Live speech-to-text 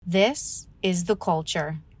This is The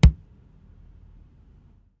Culture.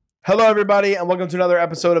 Hello, everybody, and welcome to another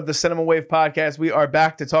episode of the Cinema Wave Podcast. We are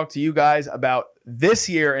back to talk to you guys about this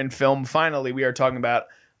year in film. Finally, we are talking about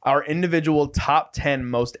our individual top 10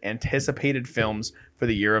 most anticipated films for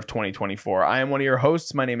the year of 2024. I am one of your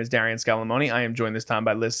hosts. My name is Darian Scalamoni. I am joined this time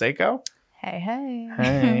by Liz Seiko. Hey, hey.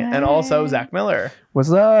 Hey. And also Zach Miller.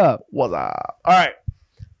 What's up? What's up? All right,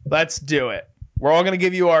 let's do it. We're all going to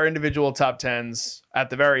give you our individual top 10s at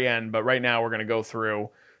the very end, but right now we're going to go through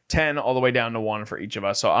 10 all the way down to 1 for each of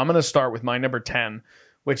us. So I'm going to start with my number 10,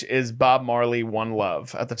 which is Bob Marley, One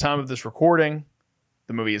Love. At the time of this recording,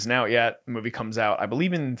 the movie isn't out yet. The movie comes out, I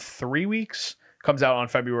believe, in 3 weeks. Comes out on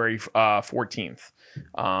February 14th.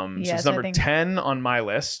 So it's number 10 on my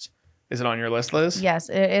list. Is it on your list, Liz? Yes,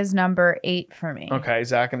 it is number 8 for me. Okay,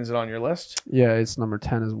 Zach, and is it on your list? Yeah, it's number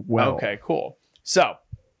 10 as well. Okay, cool. So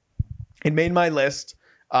it made my list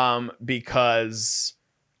because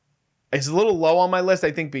it's a little low on my list,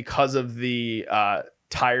 I think, because of the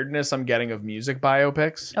tiredness I'm getting of music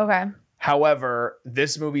biopics. Okay. However,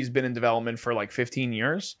 this movie's been in development for like 15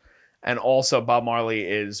 years. And also, Bob Marley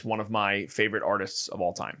is one of my favorite artists of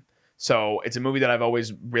all time. So it's a movie that I've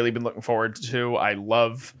always really been looking forward to. I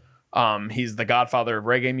love, he's the godfather of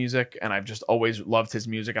reggae music, and I've just always loved his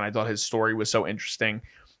music. And I thought his story was so interesting.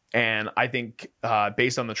 And I think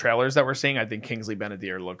based on the trailers that we're seeing, I think Kingsley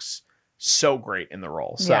Ben-Adir looks so great in the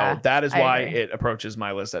role. So that is why it approaches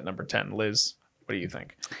my list at number 10. Liz, what do you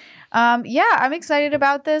think? Yeah, I'm excited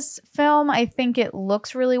about this film. I think it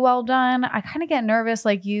looks really well done. I kind of get nervous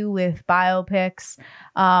like you with biopics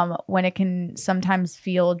when it can sometimes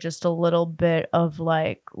feel just a little bit of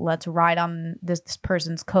like, let's ride on this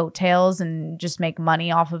person's coattails and just make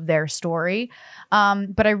money off of their story.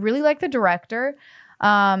 But I really like the director.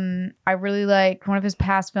 I really like one of his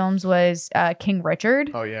past films was King Richard.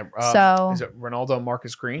 Oh yeah. So is it Ronaldo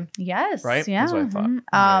Marcus Green? Yes. Right. Yeah. That's what I thought.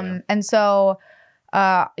 Mm-hmm. And so,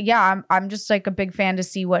 I'm just like a big fan to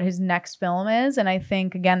see what his next film is. And I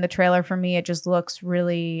think again, the trailer for me, it just looks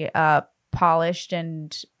really, polished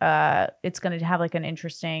and, it's going to have like an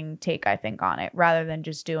interesting take, I think, on it rather than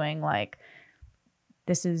just doing like,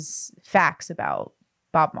 this is facts about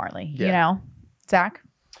Bob Marley, you know, Zach?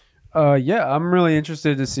 Yeah, I'm really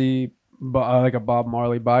interested to see like a Bob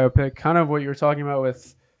Marley biopic, kind of what you were talking about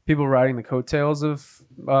with people riding the coattails of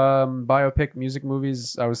biopic music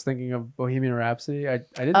movies. I was thinking of Bohemian Rhapsody. I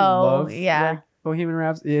didn't love like, Bohemian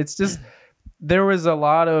Rhapsody. It's just there was a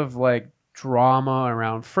lot of like drama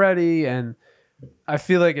around Freddie, and I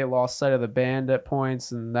feel like it lost sight of the band at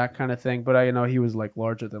points and that kind of thing. But I know he was like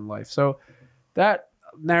larger than life, so that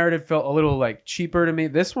narrative felt a little like cheaper to me.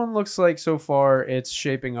 This one looks like so far it's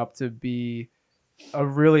shaping up to be a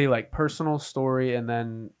really like personal story, and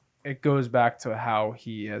then it goes back to how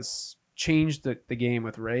he has changed the game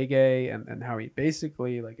with reggae and how he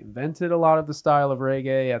basically like invented a lot of the style of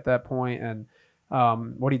reggae at that point, and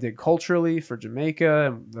what he did culturally for Jamaica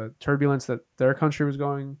and the turbulence that their country was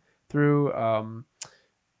going through. I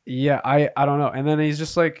don't know. And then he's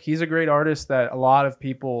just like, he's a great artist that a lot of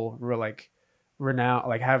people were like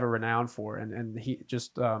have a renown for, and he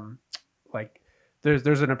just like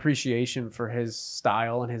there's an appreciation for his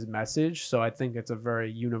style and his message, so I think it's a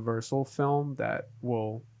very universal film that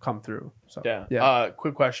will come through. So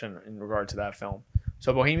quick question in regard to that film.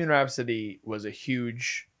 So Bohemian Rhapsody was a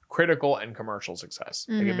huge critical and commercial success.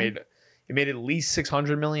 Mm-hmm. Like it made at least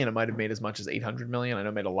 600 million. It might have made as much as 800 million. I know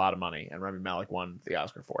it made a lot of money, and Rami Malek won the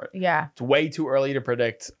Oscar for it. Yeah, it's way too early to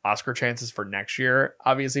predict Oscar chances for next year,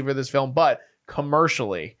 obviously, for this film, but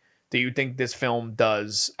commercially, do you think this film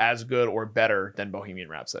does as good or better than Bohemian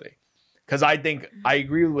Rhapsody? Because I think I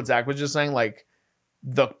agree with what Zach was just saying. Like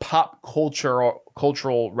the pop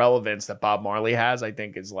cultural relevance that Bob Marley has, I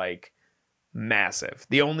think is like massive.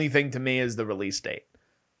 The only thing to me is the release date,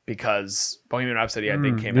 because Bohemian Rhapsody I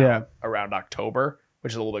think came out around October,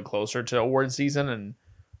 which is a little bit closer to award season, and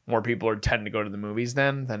more people tend to go to the movies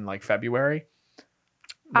then than like February.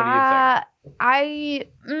 What do you think?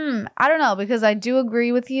 I don't know, because I do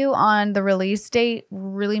agree with you on the release date.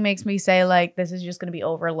 Really makes me say like this is just going to be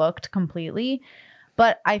overlooked completely.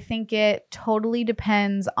 But I think it totally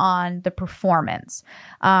depends on the performance,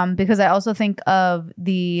 because I also think of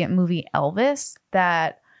the movie Elvis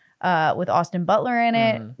that with Austin Butler in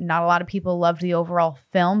it. Mm-hmm. Not a lot of people loved the overall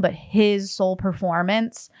film, but his sole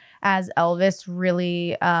performance as Elvis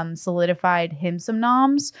really solidified him some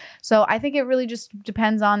noms. So I think it really just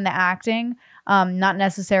depends on the acting, not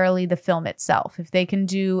necessarily the film itself. If they can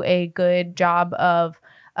do a good job of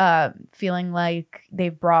feeling like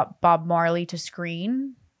they've brought Bob Marley to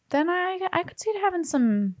screen, then I could see it having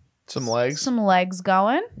some legs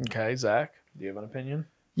going. Okay, Zach, do you have an opinion?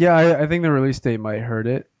 Yeah, I think the release date might hurt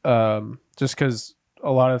it. Just because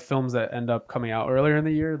a lot of films that end up coming out earlier in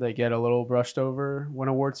the year, they get a little brushed over when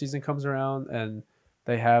award season comes around, and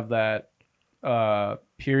they have that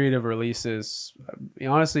period of releases.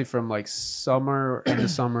 Honestly, from like summer, end of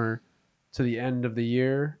summer, to the end of the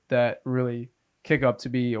year, that really kick up to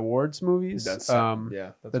be awards movies. That's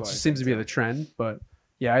yeah. That's That what I just seems to think be too. the trend. But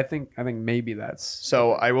yeah, I think maybe that's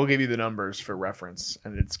So I will give you the numbers for reference,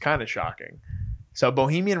 and it's kind of shocking. So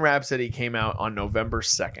Bohemian Rhapsody came out on November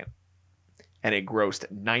 2nd, and it grossed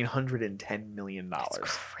 $910 million,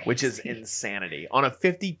 which is insanity on a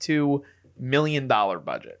 $52 million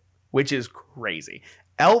budget, which is crazy.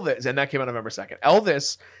 Elvis, and that came out November 2nd.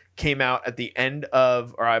 Elvis came out at the end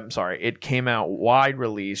of, or I'm sorry, it came out wide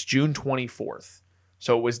release June 24th.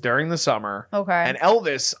 So it was during the summer. Okay. And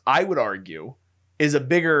Elvis, I would argue, is a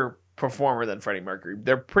bigger performer than Freddie Mercury.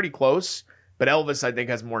 They're pretty close, but Elvis, I think,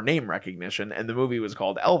 has more name recognition, and the movie was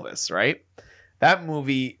called Elvis, right? That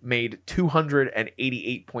movie made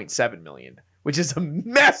 $288.7 million, which is a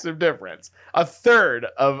massive difference. A third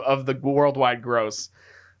of the worldwide gross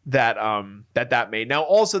that made. Now,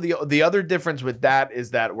 also the other difference with that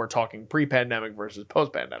is that we're talking pre-pandemic versus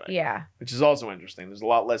post-pandemic. Yeah. Which is also interesting. There's a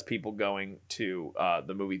lot less people going to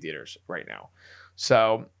the movie theaters right now.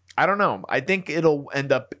 So I don't know. I think it'll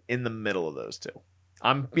end up in the middle of those two.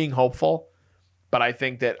 I'm being hopeful, but I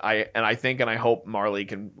think that I hope Marley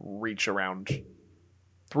can reach around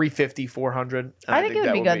 350, 400. And I think it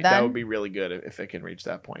would be good then. That would be really good if it can reach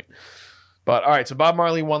that point. But all right, so Bob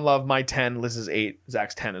Marley, One Love, my 10, Liz's 8,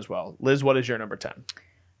 Zach's 10 as well. Liz, what is your number 10?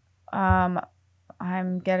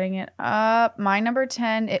 I'm getting it up. My number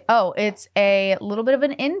 10. It's a little bit of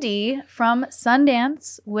an indie from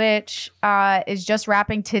Sundance, which is just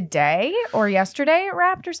wrapping today or yesterday. It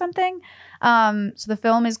wrapped or something. So the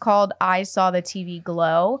film is called I Saw the TV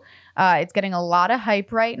Glow. It's getting a lot of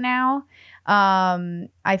hype right now.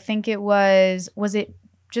 I think it was it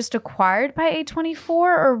just acquired by A24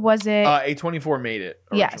 or was it? A24 made it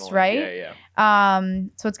originally. Yes, right? Yeah.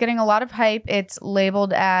 So it's getting a lot of hype. It's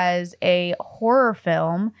labeled as a horror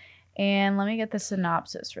film. And let me get the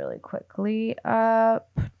synopsis really quickly.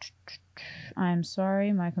 I'm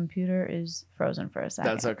sorry, my computer is frozen for a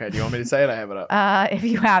second. That's okay. Do you want me to say it? I have it up. If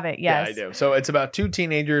you have it, yes. Yeah, I do. So it's about two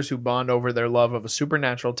teenagers who bond over their love of a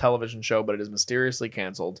supernatural television show, but it is mysteriously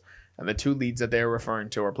canceled. And the two leads that they are referring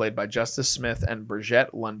to are played by Justice Smith and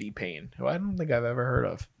Bridget Lundy Payne, who I don't think I've ever heard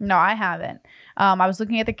of. No, I haven't. I was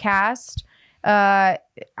looking at the cast. I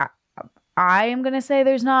am going to say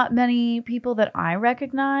there's not many people that I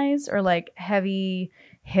recognize or like heavy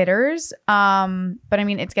hitters. But I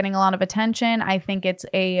mean, it's getting a lot of attention. I think it's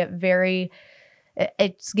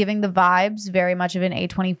it's giving the vibes very much of an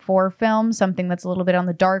A24 film, something that's a little bit on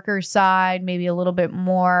the darker side, maybe a little bit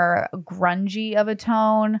more grungy of a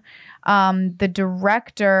tone. The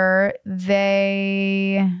director,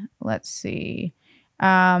 let's see.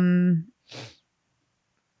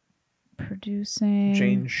 Producing.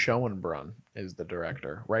 Jane Schoenbrunn is the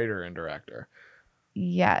director, writer, and director.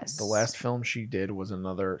 Yes. The last film she did was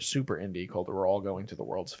another super indie called We're All Going to the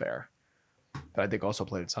World's Fair, that I think also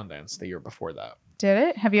played at Sundance the year before that. Did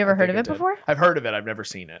it? Have you ever heard of it before? I've heard of it. I've never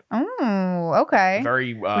seen it. Oh, okay.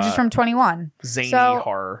 Very which is from 21. Zany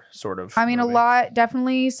horror sort of. I mean, movie. a lot.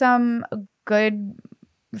 Definitely some good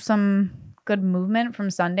movement from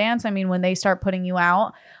Sundance. I mean, when they start putting you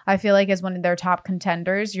out, I feel like as one of their top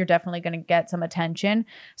contenders, you're definitely going to get some attention.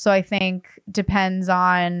 So I think depends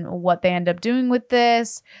on what they end up doing with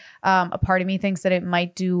this. A part of me thinks that it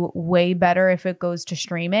might do way better if it goes to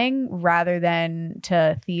streaming rather than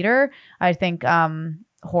to theater. I think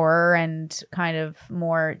horror and kind of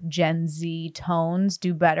more Gen Z tones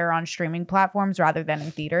do better on streaming platforms rather than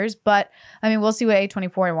in theaters. But I mean, we'll see what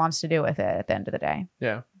A24 wants to do with it at the end of the day.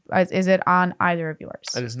 Yeah. Is it on either of yours?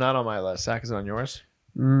 It is not on my list. Zach, is it on yours?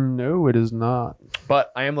 No, it is not.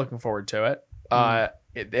 But I am looking forward to it.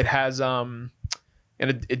 It has an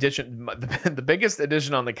addition. The biggest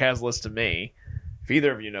addition on the cast list to me, if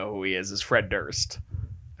either of you know who he is Fred Durst.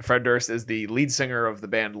 Fred Durst is the lead singer of the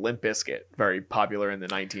band Limp Bizkit, very popular in the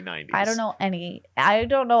 1990s. I don't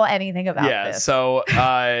know anything about this. Yeah, so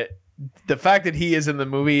the fact that he is in the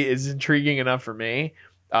movie is intriguing enough for me.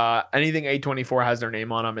 Anything A24 has their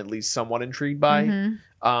name on, I'm at least somewhat intrigued by.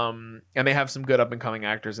 Mm-hmm. And they have some good up and coming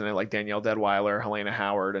actors in it, like Danielle Deadweiler, Helena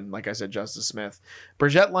Howard, and like I said, Justice Smith.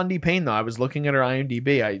 Bridget Lundy Payne, though, I was looking at her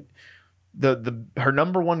IMDb. Her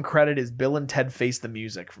number one credit is Bill and Ted Face the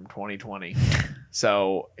Music from 2020.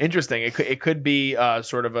 So interesting. It could be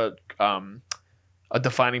sort of a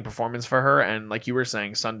defining performance for her, and like you were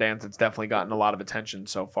saying, Sundance, it's definitely gotten a lot of attention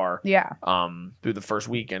so far. Yeah. Through the first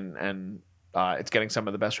week, and it's getting some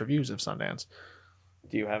of the best reviews of Sundance.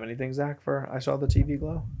 Do you have anything, Zach, for I Saw the TV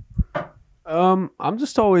Glow? I'm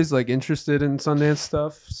just always like interested in Sundance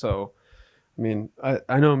stuff. So, I mean,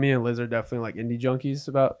 I know me and Liz are definitely like indie junkies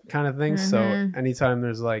about kind of things. So anytime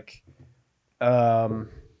there's like,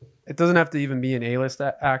 it doesn't have to even be an A-list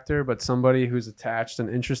actor, but somebody who's attached and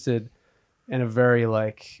interested in a very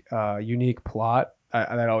like unique plot,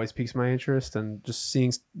 that always piques my interest. And just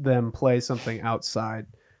seeing them play something outside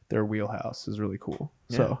their wheelhouse is really cool.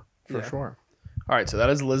 Yeah, so for sure. All right, so that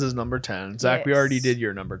is Liz's number 10. Zach, we already did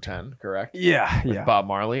your number 10, correct? Yeah, With Bob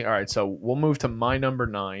Marley. All right, so we'll move to my number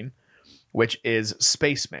 9, which is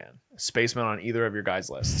Spaceman. Spaceman on either of your guys'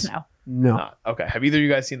 lists? No. Not. Okay. Have either of you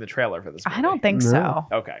guys seen the trailer for this movie? I don't think so.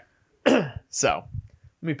 Okay. So,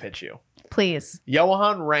 let me pitch you. Please.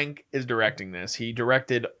 Johan Renck is directing this. He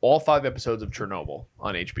directed all 5 episodes of Chernobyl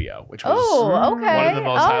on HBO, which was okay. one of the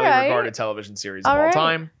most All highly right. regarded television series of all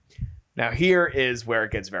time. Now, here is where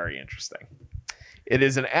it gets very interesting. It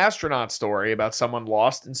is an astronaut story about someone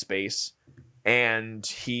lost in space, and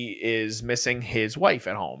he is missing his wife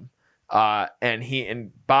at home. And he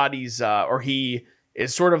embodies, or he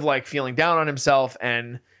is sort of like feeling down on himself,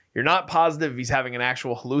 and you're not positive if he's having an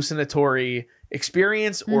actual hallucinatory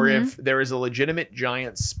experience or if there is a legitimate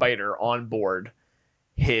giant spider on board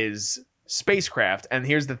his spacecraft. And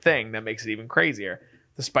here's the thing that makes it even crazier.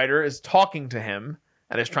 The spider is talking to him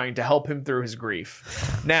and is trying to help him through his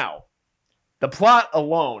grief. Now, the plot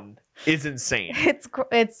alone is insane.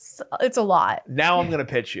 It's a lot. Now I'm going to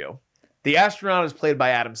pitch you. The astronaut is played by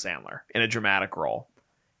Adam Sandler in a dramatic role.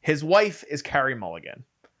 His wife is Carey Mulligan.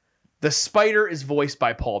 The spider is voiced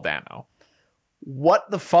by Paul Dano.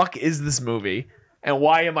 What the fuck is this movie? And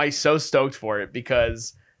why am I so stoked for it?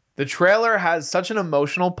 Because the trailer has such an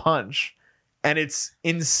emotional punch. And it's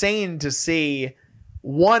insane to see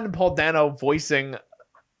Paul Dano voicing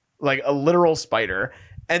like a literal spider.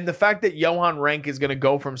 And the fact that Johan Renck is going to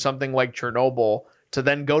go from something like Chernobyl to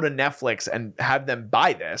then go to Netflix and have them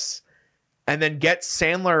buy this and then get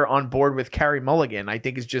Sandler on board with Carey Mulligan, I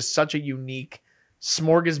think is just such a unique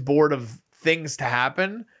smorgasbord of things to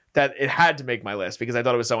happen that it had to make my list because I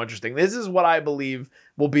thought it was so interesting. This is what I believe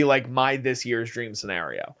will be like my this year's dream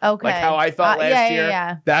scenario. Okay. Like how I felt last year.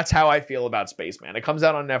 Yeah. That's how I feel about Spaceman. It comes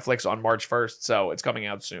out on Netflix on March 1st, so it's coming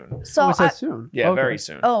out soon. So What's that soon? Yeah, Okay. very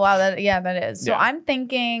soon. Oh wow, that is. So Yeah. I'm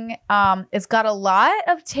thinking it's got a lot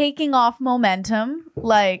of taking off momentum.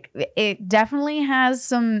 Like it definitely has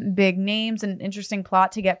some big names and interesting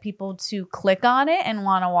plot to get people to click on it and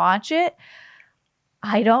want to watch it.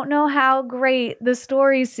 I don't know how great the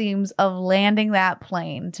story seems of landing that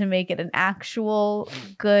plane to make it an actual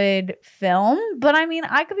good film. But I mean,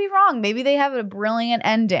 I could be wrong. Maybe they have a brilliant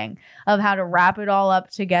ending of how to wrap it all up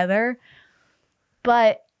together.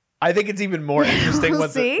 But I think it's even more interesting We'll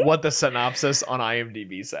see. what the synopsis on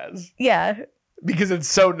IMDb says. yeah, Because it's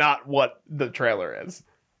so not what the trailer is.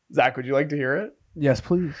 Zach, would you like to hear it? Yes,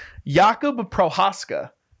 please. Jakub Prohaska,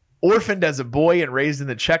 orphaned as a boy and raised in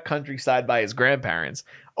the Czech countryside by his grandparents,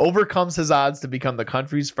 overcomes his odds to become the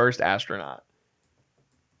country's first astronaut.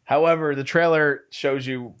 However, the trailer shows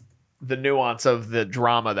you the nuance of the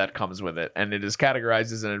drama that comes with it, and it is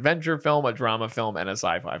categorized as an adventure film, a drama film, and a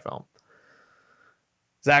sci-fi film.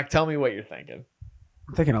 Zach, tell me what you're thinking.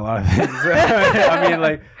 I'm thinking a lot of things. I mean,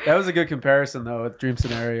 like that was a good comparison though with Dream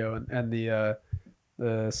Scenario and the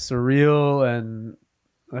surreal and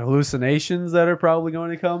hallucinations that are probably going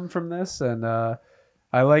to come from this. And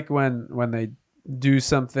I like when they do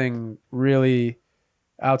something really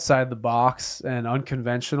outside the box and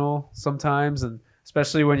unconventional sometimes, and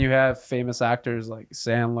especially when you have famous actors like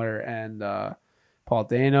Sandler and Paul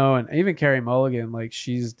Dano and even Carey Mulligan. Like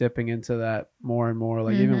she's dipping into that more and more,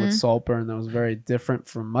 like even with Saltburn, that was very different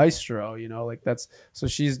from Maestro, you know, like that's, so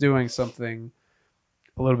she's doing something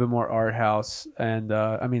a little bit more art house. And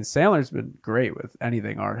I mean, Sandler's been great with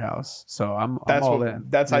anything art house, so I'm all in.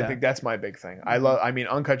 I think that's my big thing. I mean,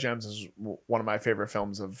 Uncut Gems is one of my favorite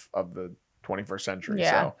films of the 21st century.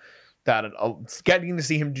 Yeah. So that getting to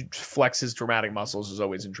see him flex his dramatic muscles is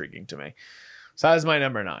always intriguing to me. So that is my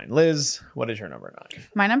number 9. Liz, what is your number 9?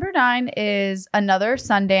 my number 9 is another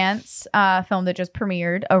Sundance film that just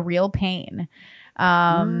premiered, A Real Pain.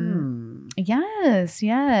 Yes.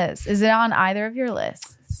 Is it on either of your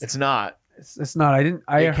lists? It's not. It's not. I It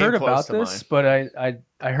came heard close about to this, mine. but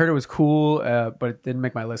I heard it was cool, but it didn't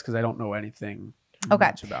make my list because I don't know anything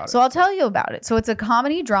much about So it. I'll tell you about it. So it's a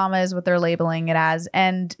comedy drama is what they're labeling it as.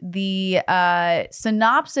 And the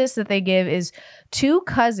synopsis that they give is 2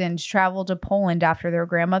 cousins travel to Poland after their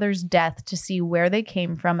grandmother's death to see where they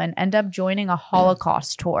came from and end up joining a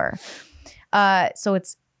Holocaust tour. So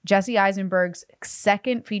it's Jesse Eisenberg's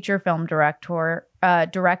second feature film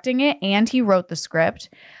directing it, and he wrote the script.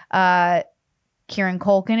 Kieran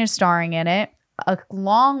Culkin is starring in it,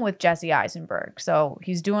 along with Jesse Eisenberg. So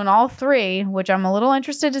he's doing all three, which I'm a little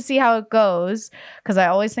interested to see how it goes, because I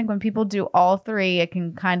always think when people do all three, it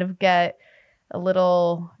can kind of get a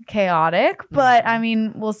little chaotic. But I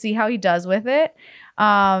mean, we'll see how he does with it.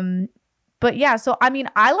 But yeah, so I mean,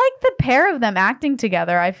 I like the pair of them acting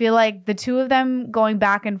together. I feel like the two of them going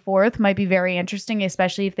back and forth might be very interesting,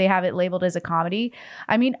 especially if they have it labeled as a comedy.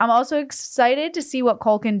 I mean, I'm also excited to see what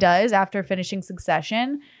Culkin does after finishing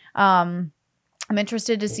Succession. I'm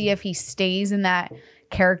interested to see if he stays in that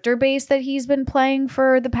character base that he's been playing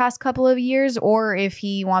for the past couple of years, or if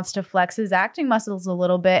he wants to flex his acting muscles a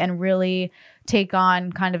little bit and really take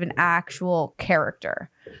on kind of an actual character.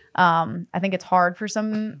 I think it's hard for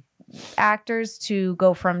some actors to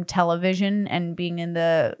go from television and being in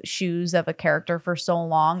the shoes of a character for so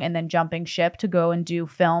long and then jumping ship to go and do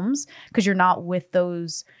films, because you're not with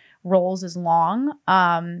those roles as long.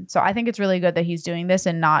 So I think it's really good that he's doing this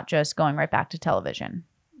and not just going right back to television.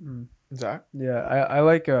 Zach? Yeah, I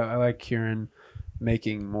like Kieran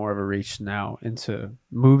making more of a reach now into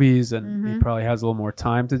movies, and he probably has a little more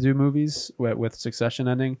time to do movies with Succession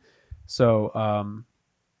ending. So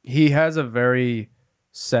he has a very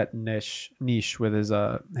set niche with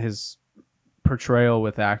his portrayal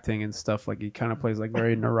with acting and stuff. Like, he kind of plays like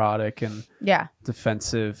very neurotic and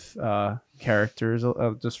defensive characters,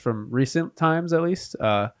 just from recent times at least.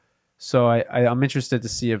 So I'm interested to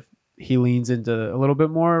see if he leans into a little bit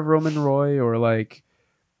more of Roman Roy, or like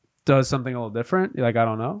does something a little different. Like, I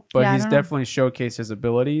don't know, but he's definitely showcased his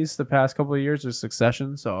abilities the past couple of years with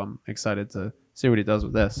Succession. So I'm excited to see what he does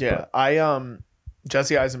with this. Yeah,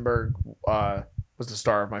 Jesse Eisenberg was the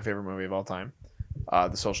star of my favorite movie of all time,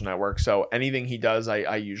 The Social Network. So anything he does,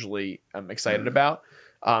 I usually am excited about.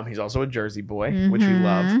 He's also a Jersey boy, which we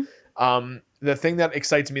love. The thing that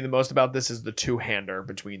excites me the most about this is the two-hander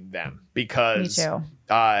between them, because Me too.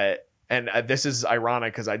 This is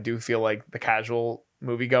ironic because I do feel like the casual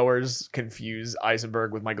moviegoers confuse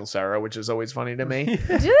Eisenberg with Michael Cera, which is always funny to me.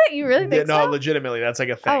 You really think No, so? legitimately, that's like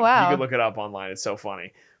a thing. Oh, wow. You could look it up online. It's so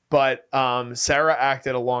funny. But Sarah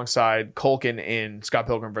acted alongside Culkin in Scott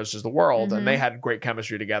Pilgrim vs. the World, and they had great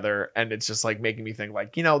chemistry together. And it's just like making me think,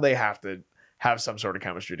 like, they have to have some sort of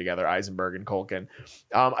chemistry together, Eisenberg and Culkin.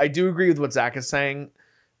 I do agree with what Zach is saying.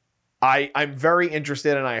 I'm very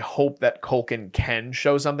interested, and I hope that Culkin can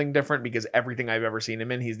show something different, because everything I've ever seen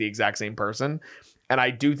him in, he's the exact same person. And I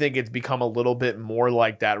do think it's become a little bit more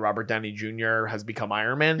like that Robert Downey Jr. has become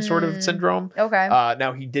Iron Man sort of syndrome. Okay.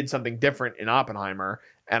 Now, he did something different in Oppenheimer,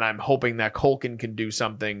 and I'm hoping that Culkin can do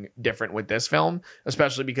something different with this film,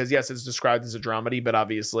 especially because, yes, it's described as a dramedy, but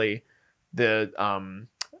obviously the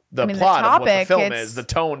plot of what the film is, the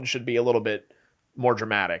tone should be a little bit more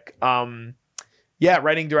dramatic. Yeah,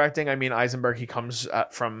 writing, directing. I mean, Eisenberg, he comes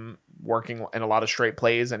from working in a lot of straight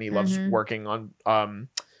plays, and he loves working on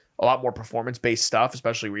a lot more performance-based stuff,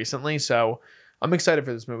 especially recently. So I'm excited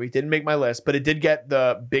for this movie. Didn't make my list, but it did get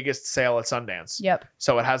the biggest sale at Sundance. Yep.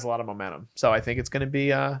 So it has a lot of momentum. So I think it's going to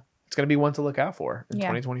be one to look out for in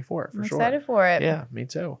 2024 for sure. Excited for it. Yeah, me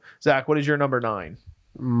too. Zach, what is your number 9?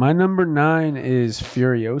 My number 9 is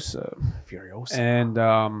Furiosa. And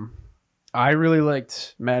I really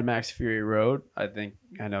liked Mad Max Fury Road.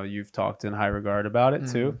 I know you've talked in high regard about it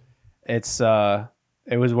too. It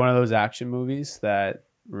was one of those action movies that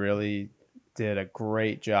really did a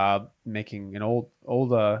great job making an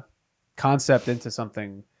old concept into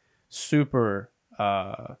something super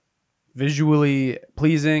visually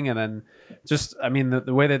pleasing. And then just, I mean,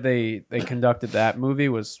 the way that they conducted that movie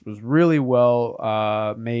was really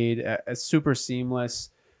well made, super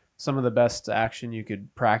seamless. Some of the best action you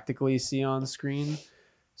could practically see on screen.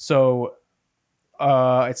 So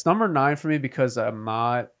it's number 9 for me, because I'm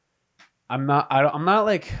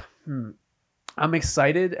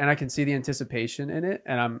excited, and I can see the anticipation in it,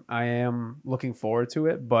 and I am looking forward to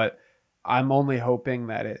it, but I'm only hoping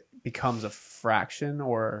that it becomes a fraction,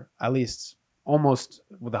 or at least almost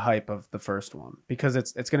with the hype of the first one, because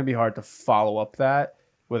it's going to be hard to follow up that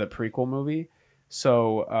with a prequel movie.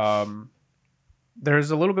 So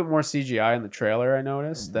there's a little bit more CGI in the trailer, I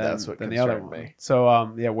noticed, than the other one. Me. So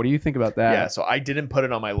what do you think about that? Yeah, so I didn't put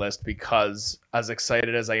it on my list because, as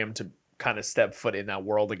excited as I am to kind of step foot in that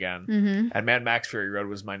world again, and Mad Max Fury Road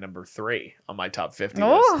was my number 3 on my top 50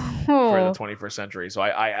 list for the 21st century. So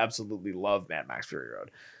I absolutely love Mad Max Fury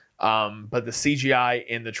Road. But the CGI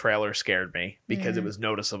in the trailer scared me because it was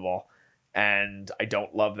noticeable, and I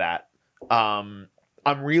don't love that.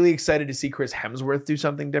 I'm really excited to see Chris Hemsworth do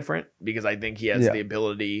something different, because I think he has the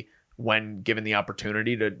ability when given the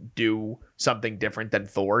opportunity to do something different than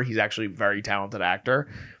Thor. He's actually a very talented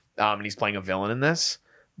actor, and he's playing a villain in this.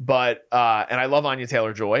 But and I love Anya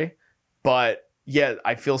Taylor-Joy, but yeah,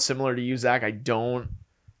 I feel similar to you, Zach. I don't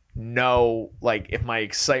know like if my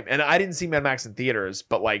excitement, and I didn't see Mad Max in theaters,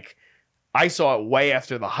 but like I saw it way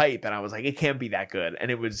after the hype, and I was like, it can't be that good, and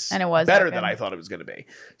it was better than I thought it was going to be.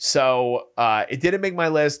 So it didn't make my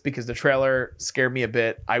list because the trailer scared me a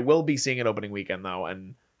bit. I will be seeing it opening weekend though,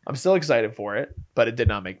 and I'm still excited for it, but it did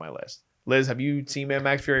not make my list. Liz, have you seen Mad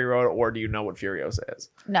Max Fury Road, or do you know what Furiosa is?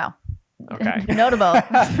 No. Okay. Notable.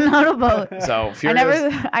 Notable. So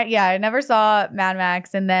Furiosa. I never saw Mad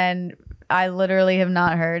Max, and then I literally have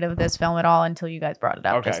not heard of this film at all until you guys brought it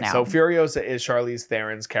up just now. So Furiosa is Charlize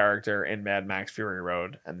Theron's character in Mad Max Fury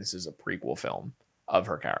Road, and this is a prequel film of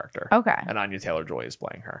her character. Okay. And Anya Taylor-Joy is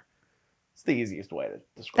playing her. It's the easiest way to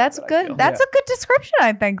describe That's it. good. That's a good description,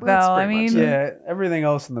 I think, though. I mean, yeah, everything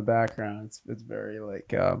else in the background, it's very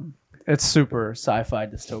like it's super sci-fi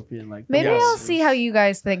dystopian. Like maybe I'll see how you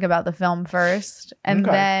guys think about the film first, and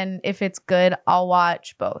then if it's good, I'll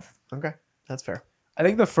watch both. Okay, that's fair. I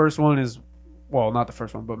think the first one is, well, not the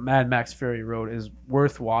first one, but Mad Max Fury Road is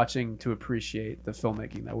worth watching to appreciate the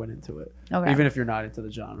filmmaking that went into it. Okay. Even if you're not into the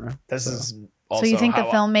genre. This is also so you think the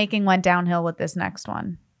how filmmaking went downhill with this next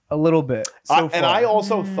one? A little bit. And I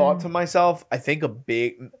also thought to myself, I think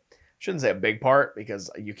shouldn't say a big part because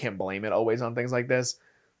you can't blame it always on things like this.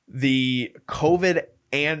 The COVID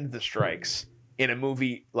and the strikes in a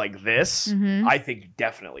movie like this, I think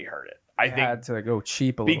definitely hurt it. I think had to go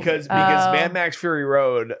cheap a little because bit. Mad Max Fury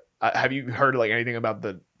Road. Have you heard like anything about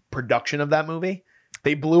the production of that movie?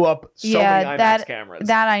 They blew up so many IMAX cameras.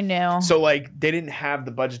 That I knew. So like they didn't have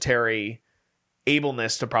the budgetary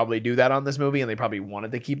ableness to probably do that on this movie, and they probably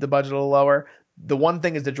wanted to keep the budget a little lower. The one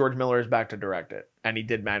thing is that George Miller is back to direct it, and he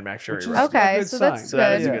did Mad Max Fury Road. Okay, so that's So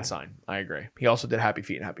that is a good sign. I agree. He also did Happy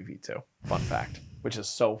Feet and Happy Feet 2. Fun fact, which is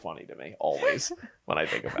so funny to me always when I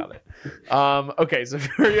think about it. Okay, so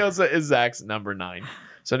Furiosa is Zach's number 9.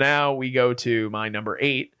 So now we go to my number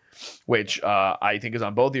 8, which I think is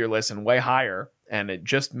on both of your lists and way higher, and it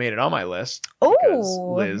just made it on my list because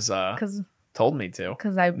Liz told me to.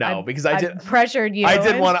 Because I pressured you.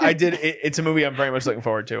 It's a movie I'm very much looking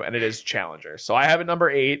forward to, and it is Challenger. So I have it number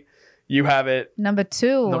 8. You have it number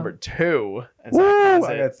 2. Number 2. Woo!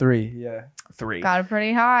 I got 3. Yeah, 3. Got it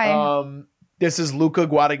pretty high. This is Luca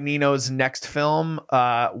Guadagnino's next film.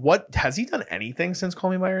 What has he done anything since Call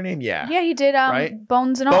Me by Your Name? Yeah, he did. Right?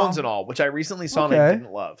 Bones and All. Bones and All, which I recently saw and I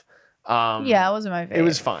didn't love. Yeah, it wasn't my favorite. It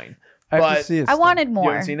was fine. I wanted more. You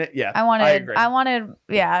haven't seen it? Yeah. I agree.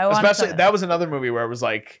 Especially that was another movie where it was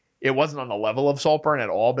like it wasn't on the level of Saltburn at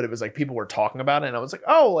all, but it was like people were talking about it, and I was like,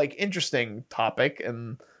 oh, like interesting topic,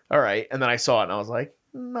 and all right. And then I saw it, and I was like,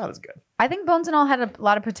 not as good. I think Bones and All had a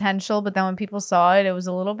lot of potential, but then when people saw it, it was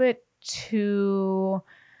a little bit too.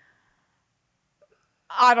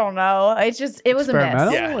 I don't know. It was a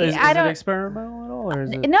miss. Yeah. Is it experimental at all? Or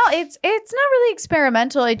is it... No, it's not really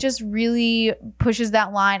experimental. It just really pushes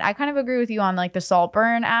that line. I kind of agree with you on like the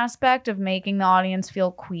Saltburn aspect of making the audience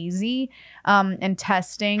feel queasy and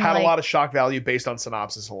testing. Had a lot of shock value based on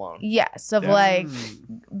synopsis alone. Yes, of like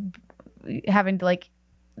having to like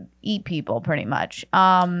eat people pretty much.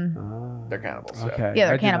 They're cannibals. Okay. Yeah,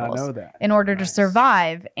 they're I cannibals did not know that. in order to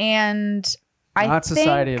survive. And Not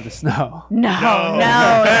Society of the Snow. No,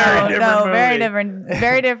 very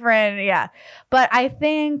different. Yeah. But I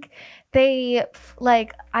think they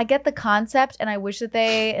I get the concept, and I wish that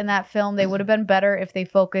in that film, they would have been better if they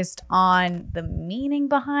focused on the meaning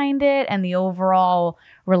behind it and the overall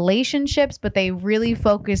relationships, but they really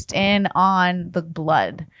focused in on the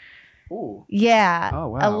blood. Ooh. Yeah. Oh,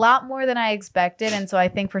 wow. A lot more than I expected. And so I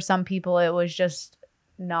think for some people it was just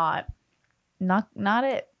not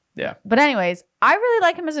it. Yeah. But anyways, I really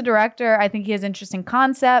like him as a director. I think he has interesting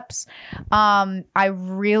concepts. I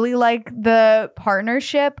really like the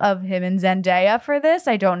partnership of him and Zendaya for this.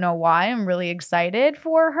 I don't know why. I'm really excited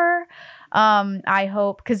for her. I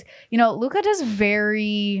hope, because, Luca does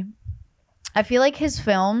I feel like his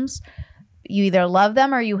films, you either love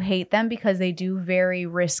them or you hate them because they do very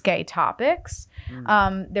risque topics.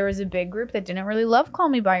 There was a big group that didn't really love Call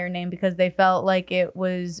Me by Your Name because they felt like it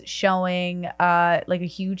was showing like a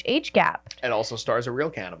huge age gap. And also stars a real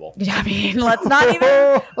cannibal. I mean, let's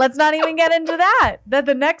not even get into that. That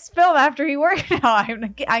the next film after he worked. No,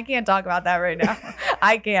 I can't talk about that right now.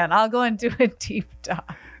 I can. I'll go into a deep dive.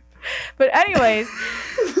 But anyways,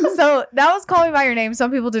 so that was Call Me by Your Name.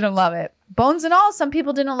 Some people didn't love it. Bones and All, some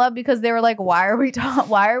people didn't love because they were like, why are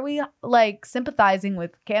we like sympathizing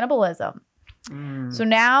with cannibalism? So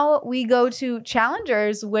now we go to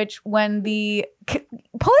challengers, which when the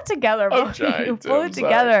pull it together, I'm both trying of you, to, pull I'm it sorry.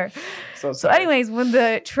 together. So So, anyways, when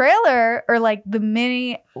the trailer or like the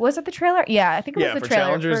mini, was it the trailer? Yeah, I think it was Yeah, the for trailer.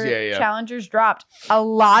 Challengers, for yeah. Challengers dropped. A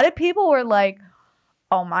lot of people were like,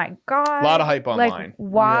 "Oh my god!" A lot of hype like, online.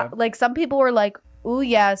 Why? Yeah. Like some people were like, "Ooh,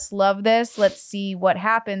 yes, love this. Let's see what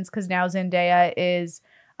happens." Because now Zendaya is,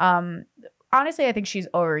 honestly, I think she's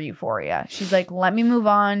over Euphoria. She's like, "Let me move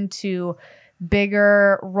on to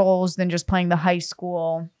bigger roles than just playing the high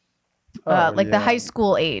school." The high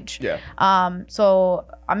school age. Yeah. So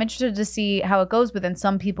I'm interested to see how it goes. But then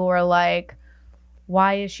some people were like,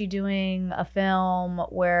 why is she doing a film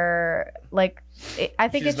where like I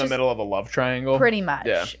think She's it's in the just middle of a love triangle. pretty much.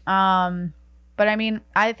 Yeah. But I mean,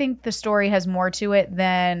 I think the story has more to it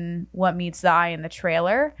than what meets the eye in the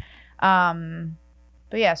trailer.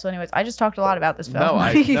 But yeah, so anyways, I just talked a lot about this film. No,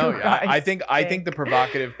 What do you I guys think the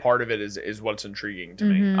provocative part of it is what's intriguing to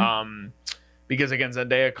me. Because again,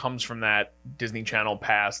 Zendaya comes from that Disney Channel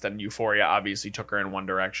past, and Euphoria obviously took her in one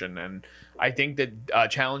direction. And I think that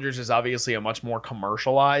Challengers is obviously a much more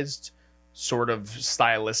commercialized, sort of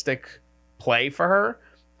stylistic play for her.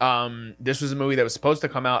 This was a movie that was supposed to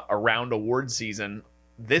come out around award season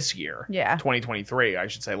this year, Yeah. 2023, I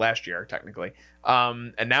should say, last year technically.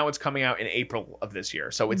 And now it's coming out in April of this year.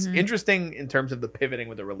 So it's interesting in terms of the pivoting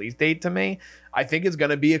with the release date to me. I think it's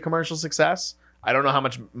going to be a commercial success. I don't know how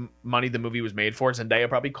much money the movie was made for. Zendaya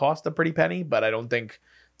probably cost a pretty penny, but I don't think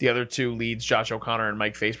the other two leads, Josh O'Connor and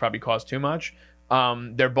Mike Face, probably cost too much.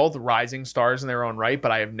 They're both rising stars in their own right, but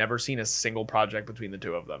I have never seen a single project between the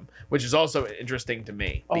two of them, which is also interesting to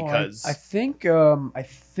me because I think the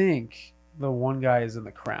one guy is in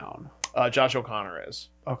The Crown. Josh O'Connor is.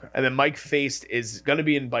 Okay. And then Mike Face is going to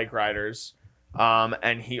be in Bike Riders.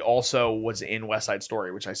 And he also was in West Side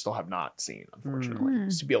Story, which I still have not seen, unfortunately.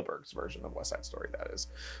 Spielberg's version of West Side Story, that is,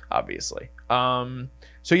 obviously.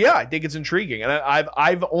 So yeah, I think it's intriguing, and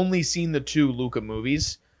I've only seen the two Luca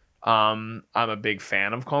movies. I'm a big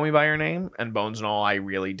fan of Call Me by Your Name, and Bones and All I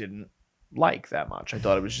really didn't like that much. I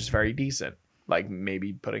thought it was just very decent, like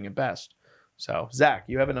maybe putting it best. So Zach,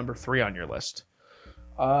 you have a number 3 on your list.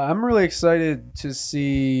 I'm really excited to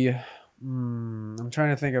see. I'm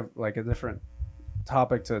trying to think of like a different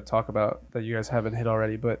topic to talk about that you guys haven't hit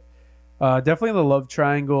already, but definitely the love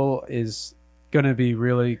triangle is going to be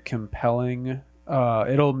really compelling.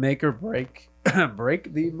 It'll make or break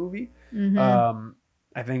the movie.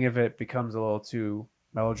 I think if it becomes a little too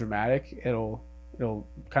melodramatic, it'll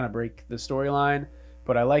kind of break the storyline.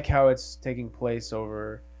 But I like how it's taking place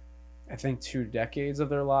over, I think, 2 decades of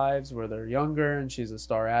their lives, where they're younger and she's a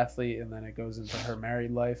star athlete, and then it goes into her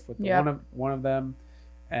married life with one of them,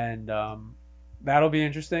 and that'll be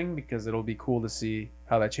interesting because it'll be cool to see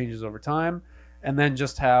how that changes over time. And then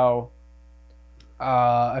just how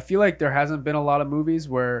I feel like there hasn't been a lot of movies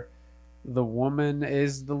where the woman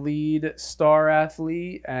is the lead star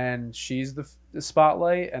athlete and she's the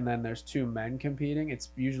spotlight, and then there's 2 men competing. It's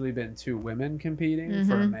usually been 2 women competing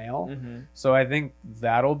for a male. So I think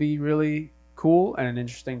that'll be really cool and an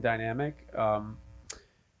interesting dynamic.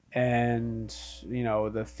 And you know,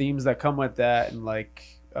 the themes that come with that, and like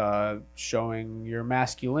showing your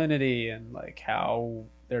masculinity and like how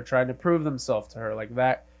they're trying to prove themselves to her, like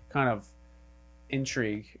that kind of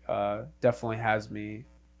intrigue definitely has me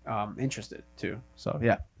interested too. So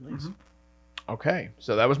yeah. Nice. Okay,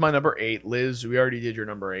 so that was my number 8. Liz, we already did your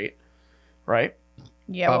number 8, right?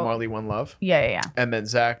 Yeah. Bob Marley, One Love. Yeah. And then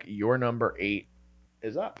Zach, your number 8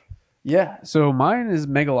 is up. Yeah, so mine is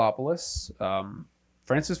Megalopolis.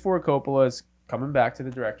 Francis Ford Coppola is coming back to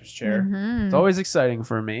the director's chair. It's always exciting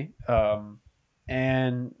for me.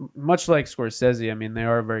 And much like Scorsese, I mean, they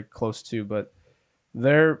are very close too, but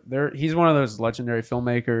he's one of those legendary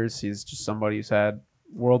filmmakers. He's just somebody who's had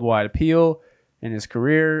worldwide appeal in his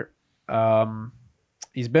career.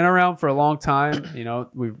 He's been around for a long time. You know,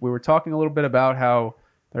 we were talking a little bit about how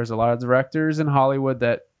there's a lot of directors in Hollywood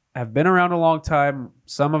that have been around a long time.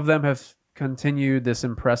 Some of them have continued this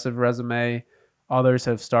impressive resume. Others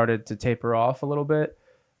have started to taper off a little bit.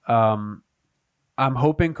 I'm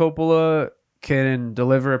hoping Coppola can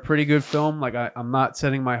deliver a pretty good film. Like I'm not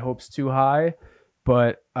setting my hopes too high,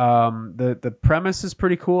 but the premise is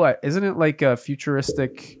pretty cool. Isn't it like a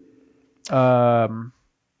futuristic?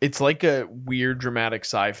 It's like a weird dramatic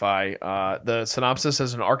sci-fi. The synopsis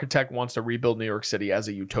says an architect wants to rebuild New York City as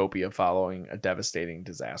a utopia following a devastating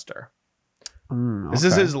disaster. This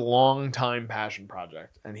is his long-time passion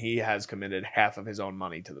project, and he has committed half of his own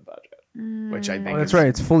money to the budget. which I think Oh, that's is, right.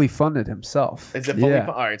 It's fully funded himself. Is it fully Yeah.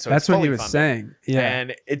 all right? So That's it's what fully he was funded. saying. Yeah.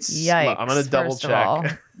 And it's Yikes. I'm gonna double first of all.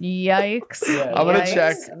 check. Yikes. Yeah. I'm gonna Yikes.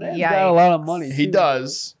 check. He's got a lot of money. He too,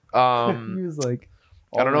 does. He was like,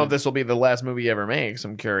 I don't know all if this will be the last movie he ever makes.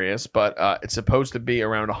 I'm curious, but it's supposed to be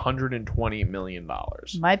around $120 million.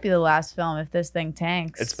 Might be the last film if this thing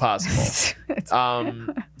tanks. It's possible. It's-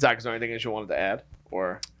 Zach, is there anything else you wanted to add?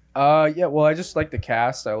 Or Yeah, well, I just like the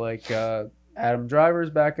cast. I like Adam Driver's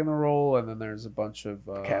back in the role, and then there's a bunch of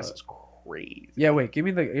the cast is crazy. Yeah, wait, give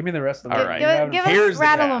me the rest of them. All right. Give Here's us the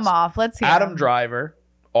rattle cast. them off. Let's hear Adam them. Driver,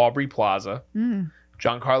 Aubrey Plaza, Mm.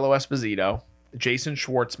 Giancarlo Esposito, Jason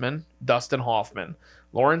Schwartzman, Dustin Hoffman,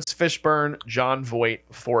 Lawrence Fishburne, John Voight,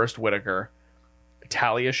 Forrest Whitaker,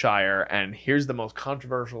 Talia Shire, and here's the most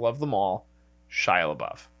controversial of them all, Shia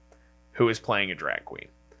LaBeouf, who is playing a drag queen.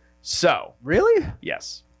 So, Really?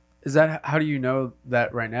 yes, Is that how do you know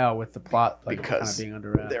that right now with the plot like kind of because being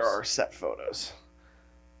under wraps? there are set photos.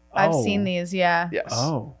 I've Oh. seen these, yeah. Yes.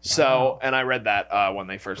 Oh. So, wow. and I read that when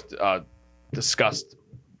they first discussed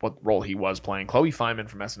what role he was playing. Chloe Fineman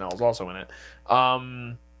from SNL is also in it.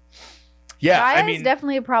 Yeah, Shia I mean, is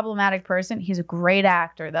definitely a problematic person. He's a great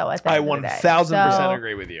actor, though. At the I end of the day. 1000% So,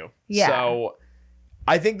 agree with you. Yeah. So,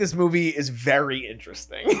 I think this movie is very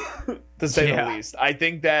interesting, to say Yeah. the least. I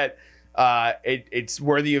think that it's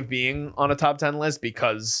worthy of being on a top 10 list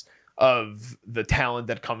because of the talent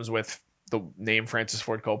that comes with the name Francis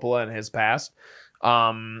Ford Coppola and his past.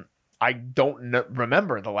 I don't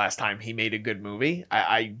remember the last time he made a good movie.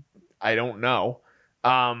 I don't know.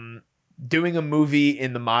 Doing a movie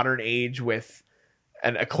in the modern age with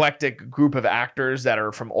an eclectic group of actors that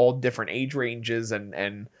are from all different age ranges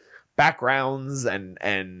and backgrounds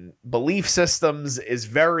and belief systems is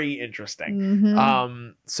very interesting.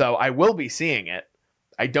 Mhm. So I will be seeing it.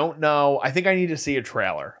 I don't know. I think I need to see a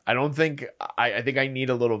trailer. I don't think I think I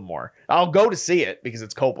need a little more. I'll go to see it because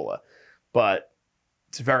it's Coppola, but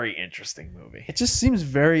it's a very interesting movie. It just seems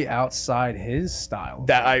very outside his style.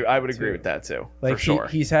 That I would agree with that too, Like for sure.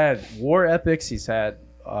 he's had war epics. He's had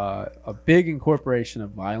a big incorporation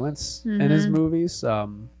of violence in his Mhm. movies,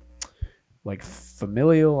 like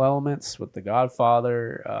familial elements with The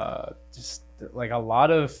Godfather. Just like a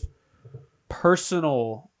lot of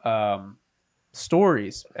personal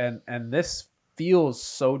stories, and this feels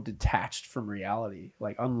so detached from reality,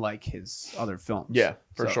 like unlike his other films. Yeah,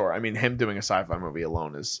 for So- sure. I mean, him doing a sci-fi movie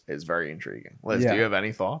alone is very intriguing. Liz, Yeah. do you have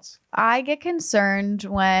any thoughts? I get concerned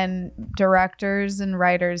when directors and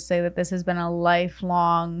writers say that this has been a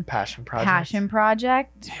lifelong Passion project. passion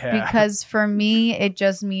project. Yeah. Because for me, it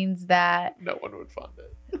just means that No one would fund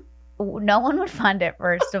it. no one would fund it,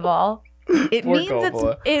 first of all. It Poor means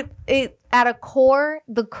Coppola. it at a core,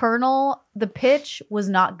 the kernel, the pitch was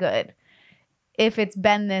not good. If it's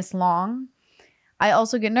been this long, I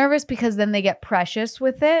also get nervous because then they get precious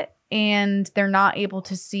with it and they're not able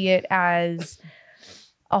to see it as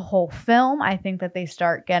a whole film. I think that they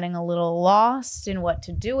start getting a little lost in what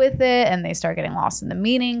to do with it and they start getting lost in the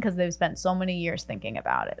meaning because they've spent so many years thinking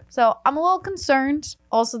about it. So I'm a little concerned.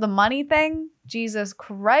 Also, the money thing. Jesus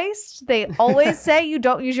Christ. They always say you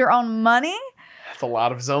don't use your own money. That's a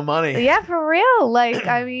lot of his own money. Yeah, for real. Like,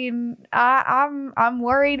 I mean, I'm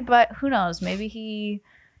worried, but who knows? Maybe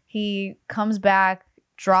he comes back,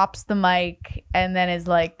 drops the mic, and then is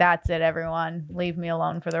like, "That's it, everyone. Leave me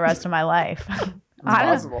alone for the rest of my life." I don't know.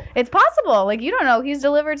 Possible. It's possible. Like, you don't know. He's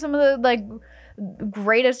delivered some of the like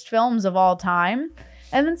greatest films of all time,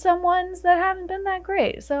 and then some ones that haven't been that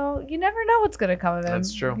great. So you never know what's gonna come of him.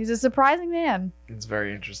 That's true. He's a surprising man. It's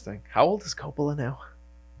very interesting. How old is Coppola now?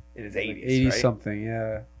 In his 80s, 80 right? something.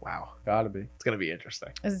 Yeah, Wow. gotta be. It's going to be interesting.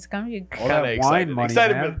 It's gonna be. All Kinda that excited. wine money,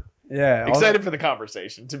 Excited man. Yeah, all Excited for the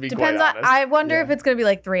conversation, to be Depends quite on. honest. I wonder Yeah. if it's gonna be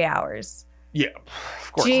like 3 hours. Yeah,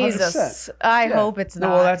 of course. Jesus, 100%. I Yeah. hope it's No,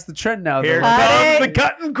 not. well, that's the trend now. Here though. Cut comes it. the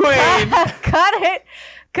cutting queen.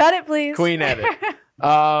 Cut it, please. Queen edit.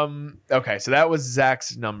 Okay, so that was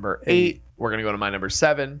Zach's number 8. We're going to go to my number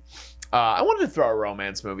 7. I wanted to throw a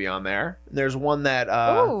romance movie on there. There's one that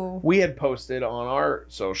Ooh. we had posted on our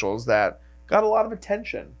socials that got a lot of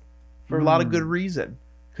attention for a lot of good reason.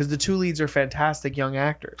 Because the two leads are fantastic young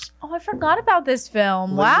actors. Oh, I forgot about this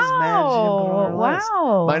film. Liz is mad she didn't put it on Wow. her list.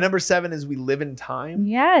 Wow. My number 7 is We Live in Time,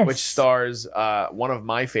 Yes. which stars one of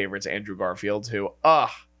my favorites, Andrew Garfield, who,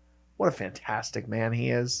 what a fantastic man he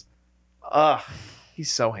is. He's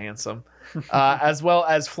so handsome. As well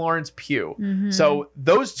as Florence Pugh. Mhm. So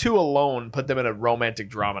those two alone put them in a romantic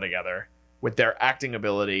drama together with their acting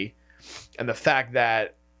ability and the fact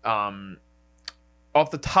that off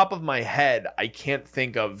the top of my head, I can't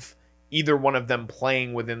think of either one of them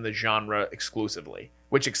playing within the genre exclusively,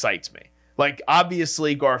 which excites me. Like,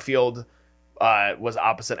 obviously, Garfield was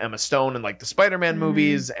opposite Emma Stone in like the Spider-Man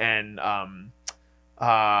movies, and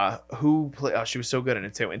who played? Oh, she was so good in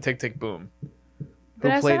it too. In Tick Tick Boom. Who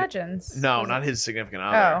Vanessa played? Hudgens. No, Was not it- his significant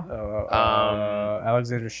other.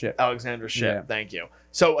 Alexander Shipp. Alexandra Shipp. Yeah. Thank you.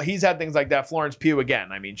 So he's had things like that. Florence Pugh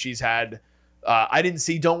again. I mean, she's had. I didn't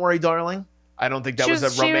see Don't Worry, Darling. I don't think that was a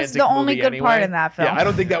romantic movie. She was the only good anyway. part in that film. Yeah, I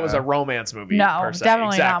don't think that was a romance movie. No, per se.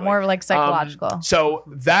 definitely not. Exactly. More of like psychological. So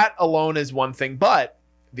that alone is one thing, but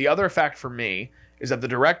the other fact for me is that the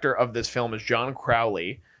director of this film is John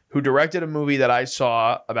Crowley, who directed a movie that I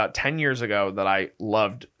saw about 10 years ago that I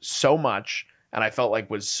loved so much and I felt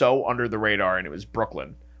like was so under the radar, and it was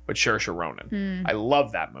Brooklyn with Saoirse Ronan. I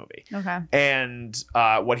love that movie. Okay. And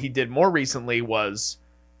what he did more recently was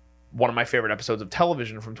one of my favorite episodes of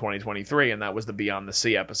television from 2023, and that was the Beyond the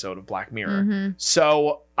Sea episode of Black Mirror.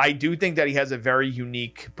 So I do think that he has a very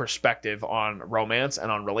unique perspective on romance and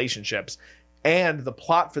on relationships. And the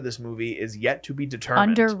plot for this movie is yet to be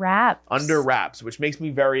determined. Under wraps. Under wraps, which makes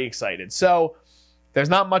me very excited. So there's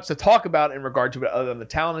not much to talk about in regard to it other than the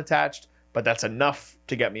talent attached, but that's enough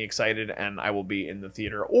to get me excited, and I will be in the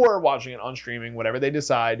theater or watching it on streaming, whatever they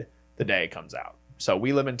decide the day it comes out. So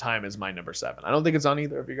We Live in Time is my number 7. I don't think it's on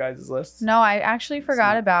either of you guys' lists. No, I actually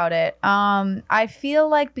forgot about it. I feel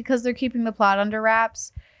like because they're keeping the plot under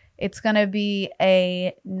wraps, it's going to be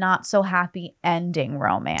a not so happy ending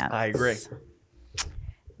romance. I agree.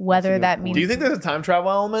 Whether that means Do you think there's a time travel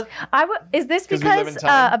element? is this 'Cause We Live in because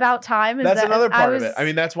Time? About Time? Is That's that, another part was, of it. I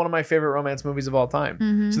mean, that's one of my favorite romance movies of all time.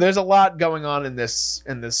 Mhm. So there's a lot going on in this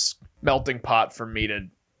melting pot for me to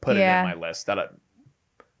put it in my list. That I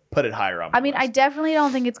put it higher on. I mean, I definitely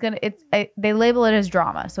don't think it's gonna. They label it as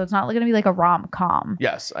drama, so it's not gonna be like a rom-com.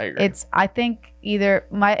 Yes, I agree. I think either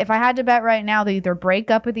if I had to bet right now, they either break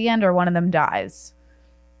up at the end or one of them dies.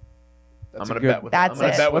 I'm gonna bet with. That's I'm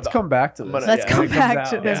gonna it. bet with Let's come back to I'm this. gonna- Let's yeah, come when it back comes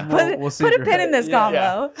to out, this. yeah. We'll see Put if a you're pin in right. this combo.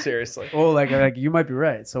 Yeah, seriously. Well, like you might be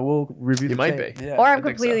right. So we'll review. You the might tape. be. Yeah. Or I'm I think so.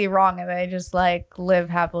 completely wrong and they just like live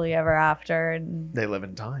happily ever after. And They Live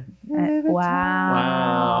in Time.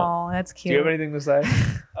 wow, that's Do you cute. have anything to say?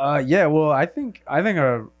 Yeah. Well, I think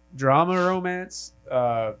a drama romance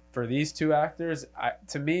for these two actors,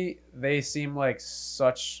 to me, they seem like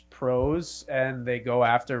such pros, and they go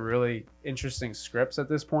after really interesting scripts at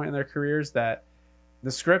this point in their careers that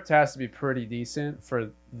the script has to be pretty decent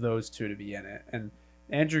for those two to be in it. And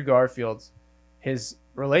Andrew Garfield, his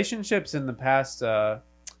relationships in the past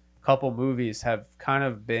couple movies have kind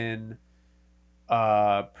of been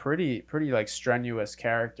pretty like strenuous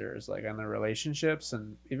characters, like in their relationships,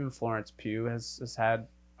 and even Florence Pugh has had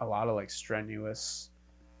a lot of like strenuous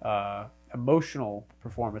emotional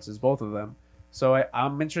performances, both of them. So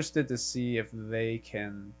I'm interested to see if they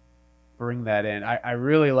can bring that in. I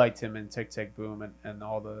really liked him in Tick Tick Boom and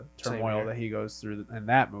all the Same turmoil here. that he goes through in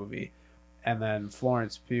that movie. And then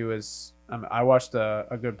Florence Pugh is I watched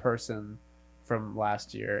a Good Person from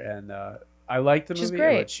last year, and I liked the She's movie.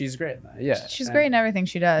 great. But she's great in that. Yeah, She's and- great in everything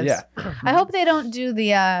she does. Yeah, I hope they don't do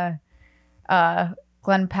the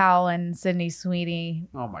Glenn Powell and Sydney Sweeney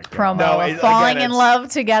Oh my god. promo No, of again, falling in it's love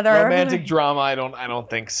together. Romantic drama. I don't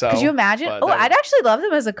think so. Could you imagine? but Oh, that- I'd actually love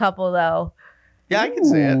them as a couple though. Yeah, I can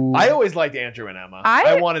see it. Ooh. I always liked Andrew and Emma.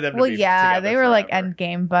 I wanted them to Well, be yeah, together they were like forever.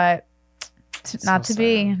 Endgame, but not so to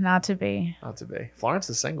be, sad. not to be. Not to be. Florence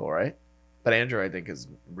is single, right? But Andrew, I think, is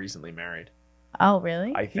recently married. Oh,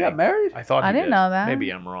 really? I He think. got married? I thought I he didn't did. know that. Maybe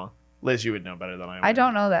I'm wrong. Liz, you would know better than I would. I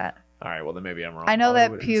don't know that. All right, well then maybe I'm wrong. I know that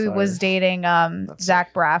Hollywood Pugh was Insider. dating That's Zach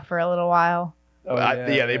sick. Braff for a little while. Oh,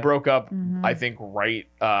 Yeah, they broke up. Mhm. I think right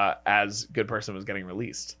as Good Person was getting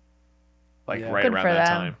released, like Yeah. right Good around for that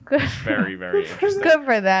them. time. Good. Very, very interesting. Good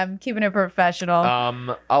for them, keeping it professional.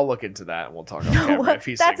 I'll look into that and we'll talk about camera if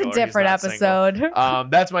he's That's single a or he's different not single. episode.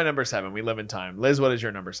 That's my number 7. We Live in Time. Liz, what is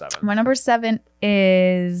your number 7? My number 7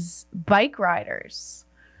 is Bike Riders,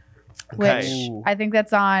 which Okay. Ooh. I think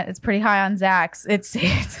that's on. It's pretty high on Zach's. It's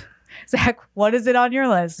Zach. What is it on your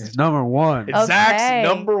list? It's number one. It's Zach's Okay.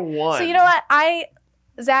 number 1. So you know what?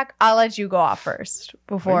 Zach, I'll let you go off first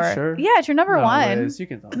before. Are you sure? Yeah, it's your number No, 1. Liz, you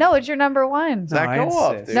can talk. No, it's your number 1. Zach, I go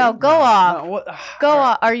off, insist. dude. No, go off. what? Go All right.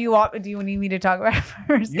 on. Are you off? Do you need me to talk about it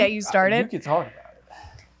first? Get you started? You can talk about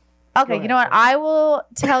it. Okay, Go you know what? ahead. I will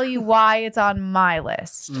tell you why it's on my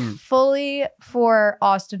list. Mm. Fully for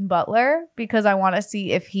Austin Butler, because I want to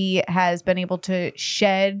see if he has been able to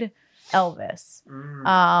shed Elvis.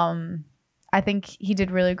 I think he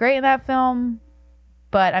did really great in that film,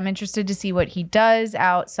 but I'm interested to see what he does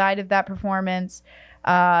outside of that performance.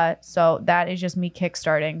 So that is just me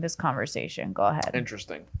kickstarting this conversation. Go ahead.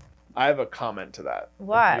 Interesting. I have a comment to that. if you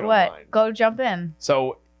What? don't What? mind. Go jump in.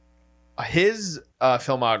 So his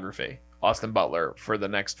filmography Austin Butler for the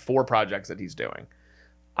next 4 projects that he's doing.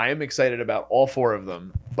 I am excited about all 4 of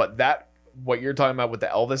them, but what you're talking about with the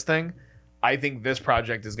Elvis thing, I think this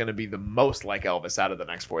project is going to be the most like Elvis out of the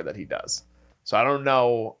next 4 that he does. So I don't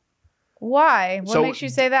know. Why? What So, makes you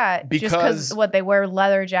say that? Just because- because what they wear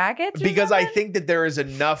leather jackets? Or Because I something? think that there is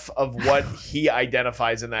enough of what he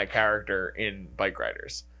identifies in that character in Bike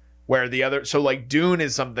Riders. Where the other, so like Dune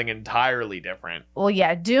is something entirely different. Well,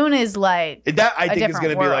 yeah, Dune is like That I a think is different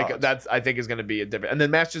going to be like world. that's. I think is going to be a different. And then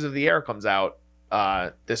Masters of the Air comes out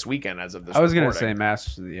this weekend as of this. I was gonna recording. say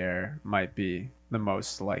Masters of the Air might be the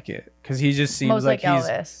most like it because he just seems most like he's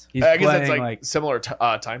Elvis. he's I guess playing it's like similar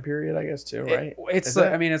time period, I guess too, right? It's Is like,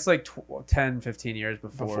 it? I mean, it's like 10, 15 years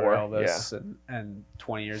before Before, Elvis and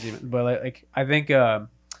 20 years even. But like I think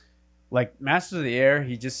like Masters of the Air,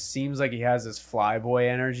 he just seems like he has this flyboy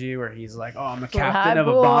energy where he's like, oh, I'm the captain of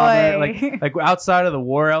a bomber. Flyboy. Like outside of the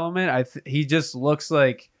war element, he just looks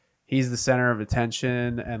like he's the center of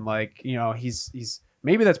attention, and like he's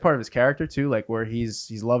maybe that's part of his character too, like where he's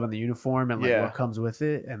loving the uniform and like what comes with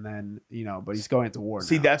it, and then but he's going to war.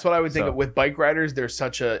 See, now. that's what I would think So- of with Bike Riders. There's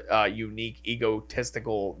such a unique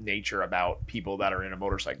egotistical nature about people that are in a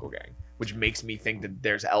motorcycle gang, which makes me think that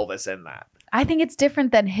there's Elvis in that. I think it's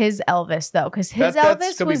different than his Elvis though, because his That's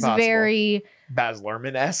Elvis could be was possible. very Baz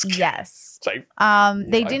Luhrmann-esque. yes. Type. They I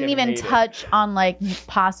didn't fucking even hate it. touch on like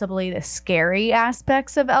possibly the scary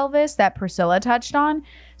aspects of Elvis that Priscilla touched on.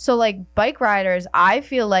 So like Bike Riders, I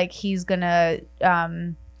feel like he's gonna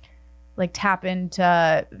like tap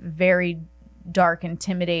into very dark,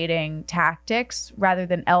 intimidating tactics rather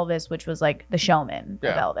than Elvis, which was like the showman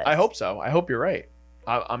of Elvis. I hope so. I hope you're right.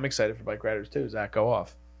 I'm excited for Bike Riders too. Zach, go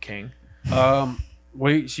off, King.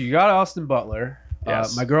 Wait, so you got Austin Butler.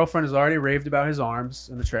 Yes. My girlfriend has already raved about his arms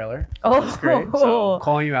in the trailer. Oh, That's great. So I'm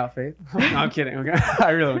calling you out, Faith. No, I'm kidding. Okay.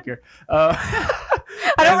 I really don't care. I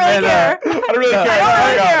don't really care. I don't really care. I don't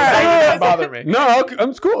really care. It doesn't bother me. No,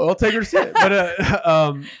 I'm cool. I'll take her to see it.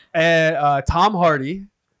 But Tom Hardy,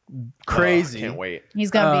 crazy. Can't wait.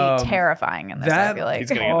 He's gonna be Um, terrifying in this. I That feel like. He's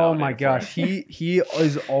gonna get oh my nominated for gosh, he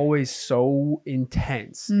is always so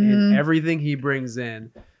intense Mhm. in everything he brings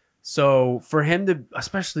in. So for him to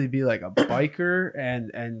especially be like a biker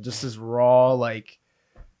and just this raw like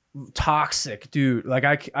toxic dude, like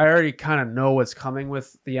I already kind of know what's coming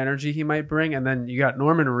with the energy he might bring, and then you got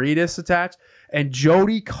Norman Reedus attached and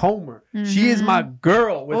Jodie Comer. She is Mhm. my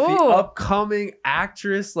girl with the Ooh. upcoming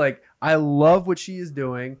actress. Like I love what she is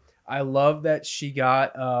doing. I love that she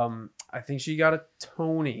got I think she got a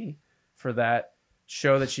Tony for that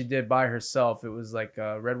show that she did by herself. It was like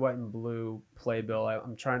Red, White, and Blue playbill.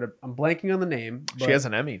 I'm blanking on the name. But She has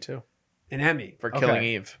an Emmy too an Emmy for Okay. Killing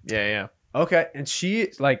Eve. Yeah. Okay, and she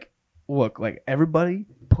like look like everybody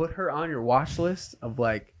put her on your watch list of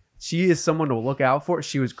like she is someone to look out for.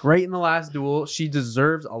 She was great in The Last Duel. She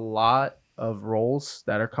deserves a lot of roles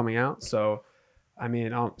that are coming out. So I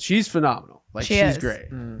mean, she's phenomenal. Like She she's is. great,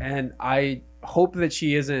 Mm. and I hope that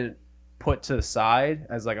she isn't put to the side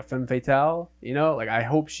as like a femme fatale. Like I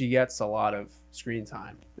hope she gets a lot of screen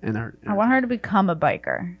time in her. I want her to become a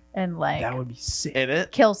biker and like That would be sick. In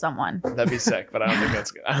it, kill someone. that'd be sick, but I don't think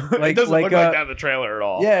that's good. Like- it doesn't like, look like uh, that in the trailer at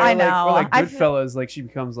all. Yeah, I or know. Like I feel- Goodfellas, like she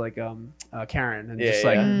becomes like Karen and Yeah, just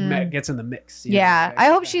like yeah. Mm. gets in the mix. you Yeah, know, I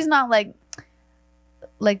hope like- she's not like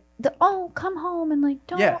come home and like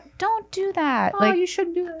don't do that. Oh, like you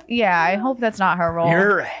shouldn't do that. yeah, I hope that's not her role.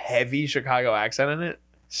 Her heavy Chicago accent in it,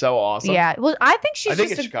 so awesome. Yeah, well, I think she's I think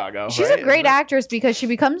just it's Chicago. she's right? a great Isn't it? actress because she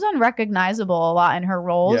becomes unrecognizable a lot in her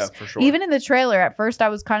roles. Yeah, for sure. Even in the trailer, at first I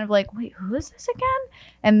was kind of like, "Wait, who is this again?"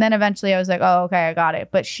 And then eventually I was like, "Oh, okay, I got it."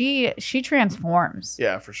 But she transforms.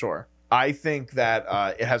 Yeah, for sure. I think that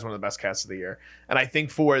it has one of the best casts of the year, and I think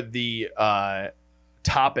for the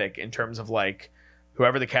topic in terms of like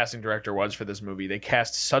whoever the casting director was for this movie, they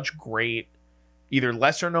cast such great either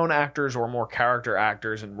lesser known actors or more character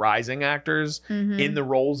actors and rising actors Mhm. in the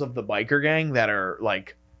roles of the biker gang that are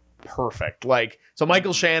like perfect. Like, so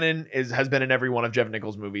Michael Shannon has been in every one of Jeff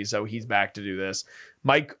Nichols' movies, so he's back to do this.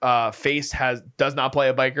 Mike Face does not play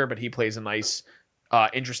a biker, but he plays a nice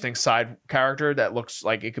interesting side character that looks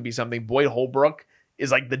like it could be something. Boyd Holbrook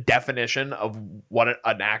is like the definition of what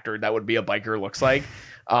an actor that would be a biker looks like.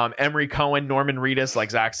 Emery Cohen, Norman Reedus, like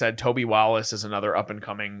Zach said, Toby Wallace is another up and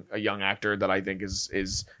coming young actor that I think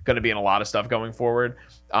is going to be in a lot of stuff going forward.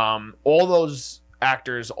 All those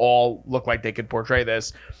actors all look like they could portray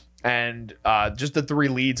this, and just the 3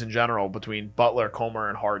 leads in general between Butler, Comer,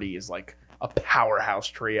 and Hardy is like a powerhouse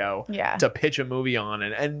trio Yeah. to pitch a movie on.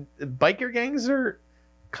 And biker gangs are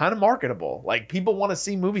kind of marketable. Like people want to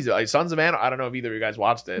see movies. Like Sons of Anarchy. I don't know if either of you guys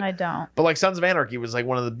watched it. I don't. But like Sons of Anarchy was like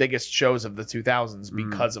one of the biggest shows of the 2000s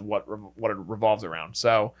because of what it revolves around.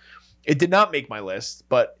 So it did not make my list,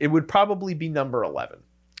 but it would probably be number 11.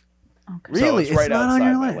 Okay. So Really? it's right It's not outside on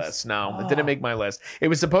your my list? list. No, it didn't make my list. It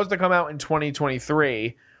was supposed to come out in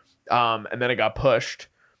 2023, and then it got pushed.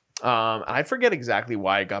 I forget exactly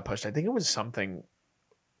why it got pushed. I think it was something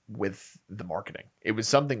with the marketing. It was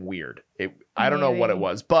something weird. I don't know what it Maybe.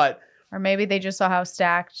 was, but Or maybe they just saw how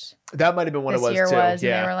stacked that might have been what this it was year too. was,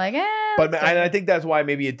 Yeah. and they were like, But let's I go. think that's why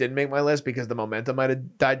maybe it didn't make my list because the momentum might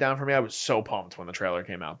have died down for me. I was so pumped when the trailer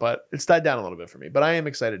came out, but it's died down a little bit for me. But I am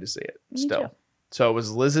excited to see it Me still. too. So it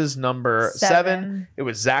was Liz's number 7. It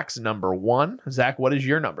was Zach's number 1. Zach, what is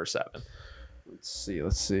your number 7? Let's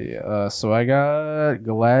see. So I got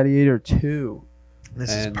Gladiator 2. This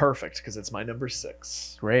is And- perfect because it's my number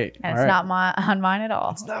 6. Great. And All it's right. not on mine at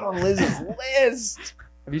all. It's not on Liz's list.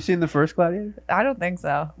 Have you seen the first Gladiator? I don't think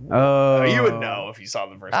so. Oh, you would know if you saw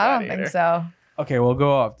the first I don't Gladiator. think so. Okay, we'll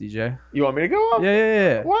go off, DJ. You want me to go up?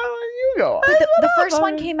 Yeah. Why don't you go up? But the first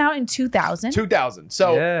one came out in 2000. 2000.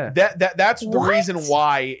 So Yeah. that's the What? reason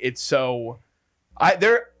why it's so.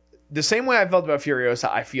 The same way I felt about Furiosa,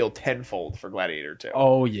 I feel tenfold for Gladiator 2.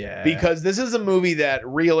 Oh yeah. Because this is a movie that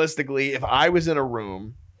realistically, if I was in a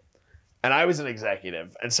room and I was an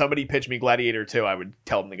executive and somebody pitched me Gladiator 2, I would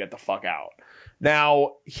tell them to get the fuck out.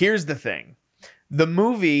 Now, here's the thing. The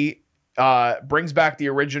movie brings back the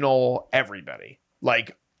original everybody.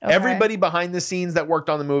 Like, Okay. everybody behind the scenes that worked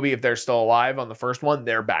on the movie, if they're still alive on the first one,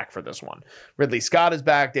 they're back for this one. Ridley Scott is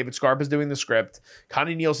back. David Scarpa is doing the script.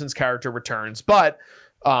 Connie Nielsen's character returns. But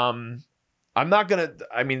I'm not going to...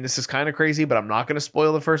 I mean, this is kind of crazy, but I'm not going to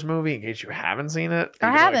spoil the first movie in case you haven't seen it. I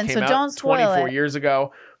even though it haven't, came so out don't spoil 24 it. years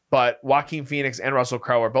ago. But Joaquin Phoenix and Russell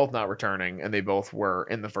Crowe are both not returning, and they both were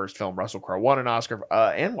in the first film. Russell Crowe won an Oscar,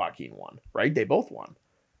 and Joaquin won, right? They both won,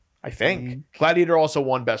 I think. Gladiator also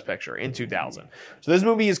won Best Picture in 2000. So this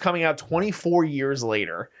movie is coming out 24 years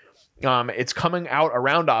later. It's coming out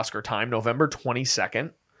around Oscar time, November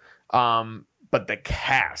 22nd. But the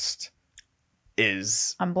cast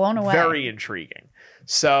is I'm blown away. very intriguing.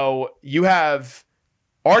 So you have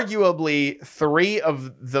arguably 3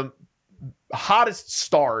 of the hottest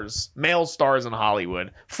stars, male stars in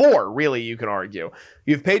Hollywood. 4, really, you can argue.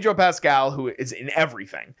 You have Pedro Pascal, who is in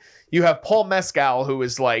everything. You have Paul Mescal, who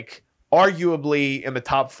is like arguably in the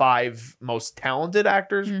top 5 most talented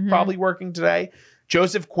actors probably working today.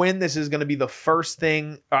 Joseph Quinn, this is going to be the first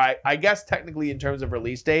thing, I guess technically in terms of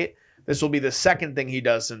release date, this will be the second thing he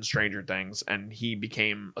does since Stranger Things, and he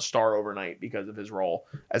became a star overnight because of his role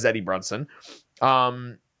as Eddie Brunson.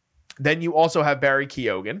 Then you also have Barry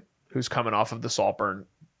Keoghan, who's coming off of the Saltburn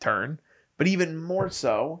turn. But even more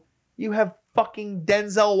so, you have fucking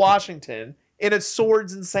Denzel Washington in a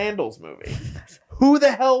Swords and Sandals movie. Who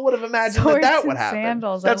the hell would have imagined Swords that would and happen?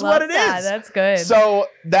 Sandals. That's I love what it that. is. That's good. So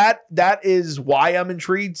that is why I'm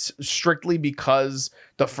intrigued, strictly because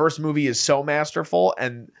the first movie is so masterful,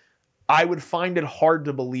 and I would find it hard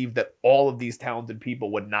to believe that all of these talented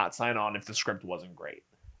people would not sign on if the script wasn't great.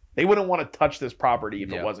 They wouldn't want to touch this property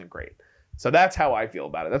if it wasn't great. So that's how I feel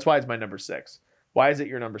about it. That's why it's my number 6. Why is it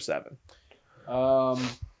your number 7?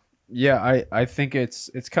 Yeah, I think it's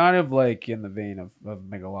kind of like in the vein of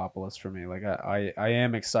Megalopolis for me. Like I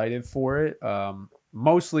am excited for it,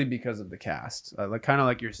 mostly because of the cast. Like kind of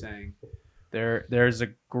like you're saying, there's a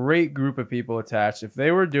great group of people attached. If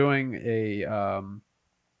they were doing a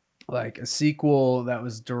like a sequel that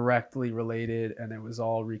was directly related and it was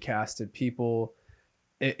all recasted people,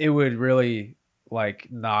 it would really like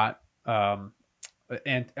not.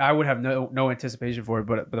 And I would have no anticipation for it,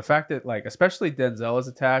 but the fact that like especially Denzel is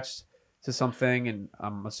attached to something, and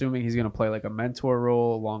I'm assuming he's gonna play like a mentor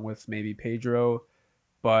role along with maybe Pedro,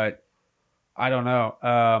 but I don't know.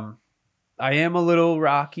 I am a little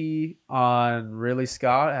rocky on Ridley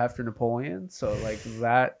Scott after Napoleon, so like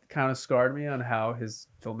that kind of scarred me on how his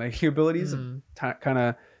filmmaking abilities have kind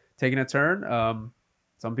of taken a turn.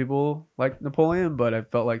 Some people like Napoleon, but I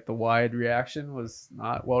felt like the wide reaction was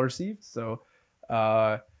not well received. So,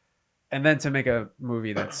 and then to make a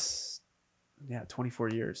movie that's 24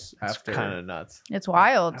 years after, Kind of nuts. it's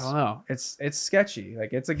wild. I don't know. It's sketchy.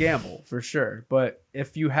 Like it's a gamble for sure. But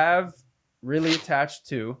if you have really attached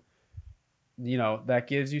to, that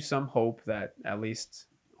gives you some hope that at least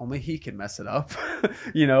only he can mess it up.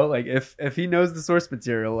 Like if he knows the source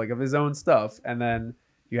material, like of his own stuff, and then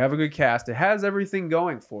you have a good cast, it has everything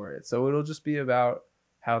going for it. So it'll just be about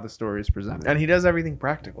how the story is presented. And he does everything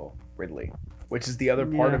practical, Ridley, which is the other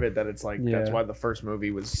part Yeah. of it that it's like, that's why the first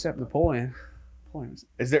movie was... Except Napoleon. points.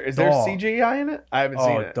 Is there Dog. CGI in it? I haven't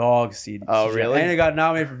seen it. Dog seed. Oh, really? And it got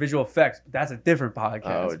nominated for visual effects. But that's a different podcast.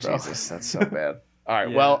 Oh, bro. Jesus. That's so bad. All right.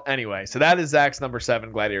 Yeah. Well, anyway, so that is Zach's number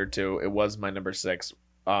 7, Gladiator 2. It was my number 6.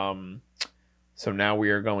 So now we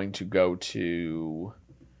are going to go to...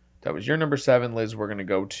 That was your number 7, Liz. We're going to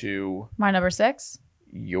go to My number 6.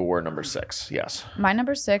 your number 6. Yes. My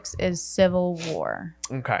number 6 is Civil War.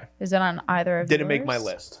 Okay. Is it on either of Did it make my yours?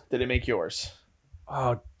 list? Did it make yours?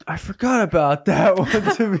 Oh, I forgot about that one,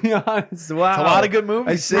 to be honest. Wow. It's a lot of good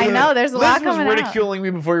movies. I know, there's a Liz lot was coming out. ridiculing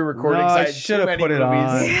me before you were recording. No, 'cause I had should've too many put it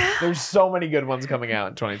movies. on. There's so many good ones coming out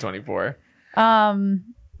in 2024.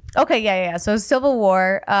 Okay, yeah. So Civil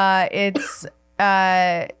War, it's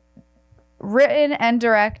written and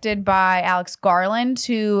directed by Alex Garland,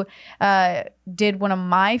 who did one of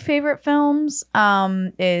my favorite films,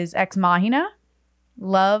 is Ex Machina.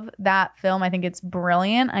 Love that film. I think it's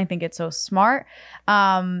brilliant. I think it's so smart.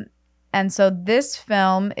 And so this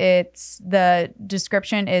film, the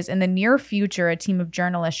description is: in the near future, a team of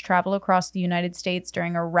journalists travel across the United States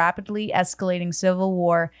during a rapidly escalating civil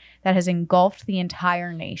war that has engulfed the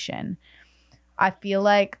entire nation. I feel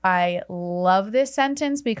like I love this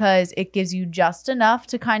sentence because it gives you just enough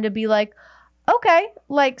to kind of be like, okay,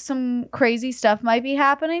 like some crazy stuff might be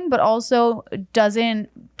happening, but also doesn't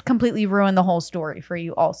completely ruin the whole story for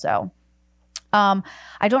you also.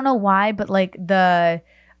 I don't know why, but like the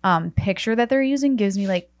picture that they're using gives me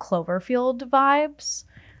like Cloverfield vibes.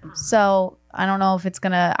 So I don't know if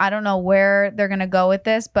I don't know where they're gonna go with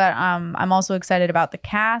this, but I'm also excited about the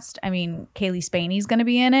cast. I mean, Kaylee Spaney's gonna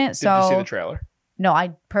be in it. So Did you see the trailer? no,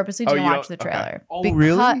 I purposely Oh, didn't you watch the don't- okay. trailer. Oh, Because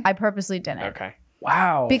really? I purposely didn't. Okay.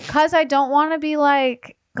 Wow. Because I don't want to be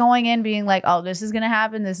like going in being like, oh, this is gonna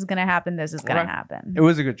happen, this is gonna happen, this is gonna Okay. happen. It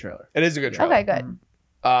was a good trailer. It is a good trailer. Okay,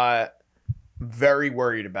 good. Very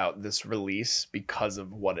worried about this release because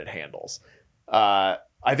of what it handles. I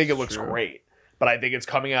think it looks Sure. great, but I think it's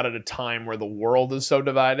coming out at a time where the world is so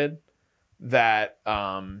divided that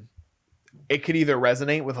it could either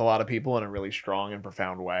resonate with a lot of people in a really strong and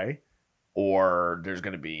profound way, or there's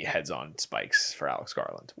going to be heads on spikes for Alex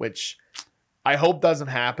Garland, which I hope doesn't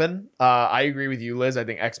happen. I agree with you, Liz. I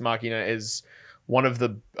think Ex Machina is one of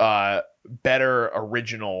the better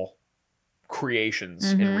original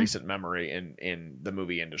creations in Mhm. recent memory in the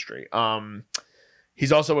movie industry.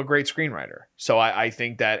 He's also a great screenwriter. So I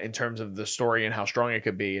think that in terms of the story and how strong it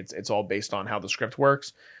could be, it's all based on how the script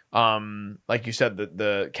works. Like you said,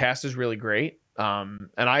 the cast is really great. And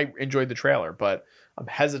I enjoyed the trailer, but I'm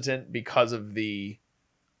hesitant because of the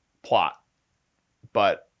plot.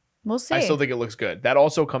 But We'll see. I still think it looks good. That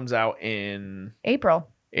also comes out in April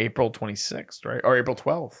April 26th, right? Or April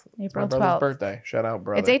 12th. It's my April brother's 12th. birthday. Shout out,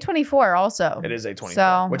 brother. It's A24 also. It is A24,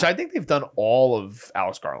 So- which I think they've done all of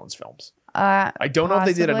Alex Garland's films. I I don't know if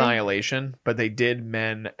they did Possibly. Annihilation, but they did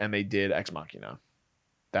Men and they did Ex Machina.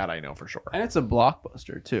 That I know for sure. And it's a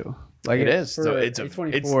blockbuster too. Like It is. for So it's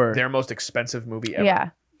A24. their most expensive movie ever. Yeah.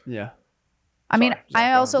 Yeah. I mean, Sorry, Zach,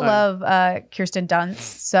 I go also ahead. love Kirsten Dunst,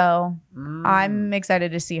 so Mm. I'm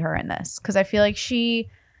excited to see her in this because I feel like she,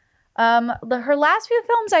 her last few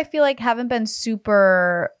films, I feel like haven't been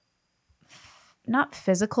super, not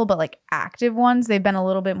physical, but like active ones. They've been a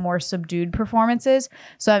little bit more subdued performances.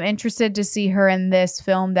 So I'm interested to see her in this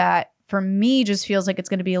film that, for me, just feels like it's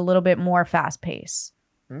going to be a little bit more fast paced.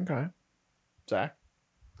 Okay. Zach?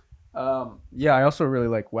 Yeah, I also really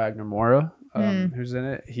like Wagner Moura, Mm. who's in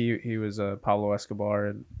it. He was Pablo Escobar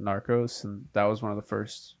in Narcos, and that was one of the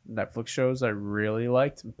first Netflix shows I really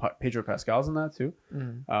liked. And Pedro Pascal's in that too.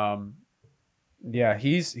 Yeah,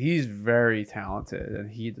 he's very talented, and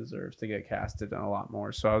he deserves to get casted in a lot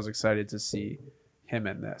more. So I was excited to see him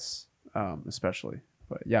in this, especially.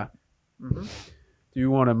 But yeah. Do you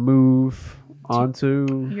want to move on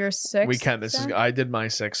to? Your sixth. We can. This is. Zach? I did my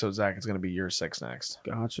 6, so Zach, it's going to be your 6 next.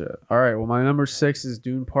 Gotcha. All right. Well, my number 6 is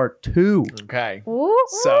Dune Part 2. Okay. Ooh,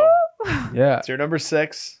 So- ooh. Yeah. It's your number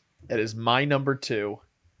 6. It is my number 2.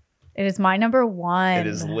 It is my number one. It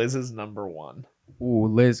is Liz's number 1. Ooh,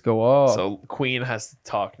 Liz, go off. So Queen has to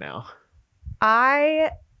talk now.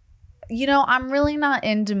 I'm really not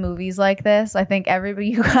into movies like this. I think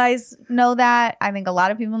you guys know that. I think a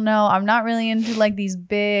lot of people know I'm not really into like these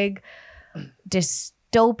big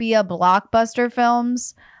dystopia blockbuster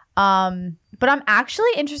films. But I'm actually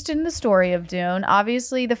interested in the story of Dune.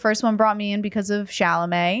 Obviously, the first one brought me in because of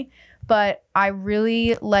Chalamet, but I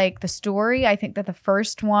really like the story. I think that the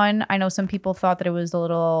first one, I know some people thought that it was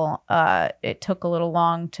it took a little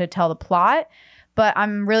long to tell the plot. But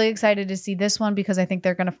I'm really excited to see this one because I think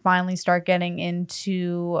they're going to finally start getting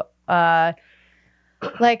into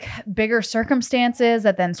like bigger circumstances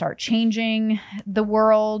that then start changing the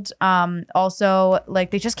world. Also,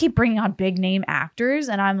 like they just keep bringing on big name actors,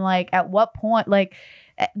 and I'm like, at what point, like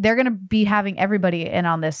they're gonna be having everybody in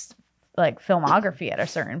on this like filmography at a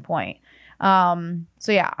certain point.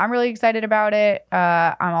 So yeah, I'm really excited about it.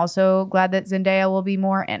 I'm also glad that Zendaya will be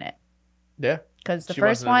more in it. Yeah. Because the She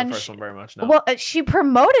first wasn't in one, the first one very much. No. well, she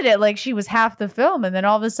promoted it like she was half the film, and then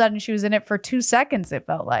all of a sudden she was in it for 2 seconds. It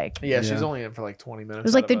felt like yeah, she's Yeah. only in for like 20 minutes. it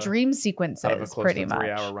was like the out of a- dream out of a sequences, close pretty to much.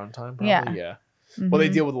 3-hour runtime. Probably. Yeah. Yeah. Well, they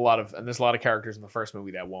Mhm. deal with a lot of, and there's a lot of characters in the first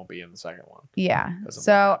movie that won't be in the second one. Yeah. Because of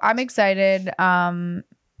So what I'm happens. excited.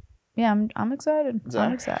 Yeah, I'm excited. I'm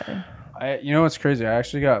Zach? excited. You know what's crazy? I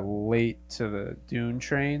actually got late to the Dune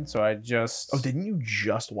train, so I just. Oh, didn't you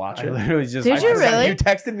just watch I it? literally just. Did I you forgot. really? You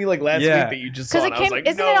texted me like last Yeah. week that you just Because saw it it. I was came. like,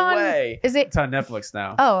 Isn't no it on? way. Is it? It's on Netflix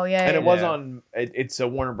now. Oh yeah. And yeah, it was Yeah. on. It's a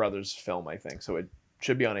Warner Brothers film, I think, so it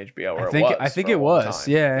should be on HBO. Or I think it it was. was.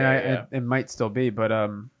 For a long time. Yeah, and it might still be, but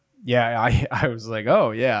yeah, I was like,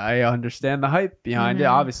 oh yeah, I understand the hype behind it,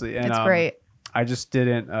 Mhm. obviously, and It's great. I just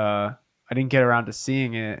didn't I didn't get around to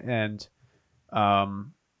seeing it, and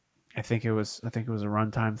I think it was a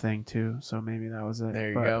runtime thing too, so maybe that was it. There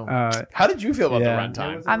you But, go. How did you feel about yeah. the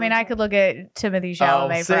runtime? I mean, I could look at Timothy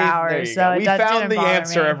Chalamet for see, there hours, you so go. it We didn't found the bother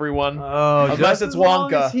answer, me. everyone. Oh, Unless just it's as long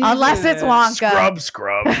Wonka. as he's Unless in it's it. Wonka.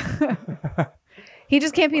 Scrub. He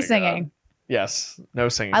just can't be My God. singing. Yes, no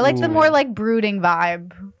singing. I like the Ooh. more like brooding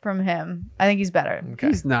vibe from him. I think he's better. Okay.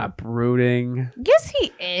 He's not brooding. Yes,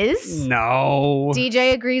 he is. No.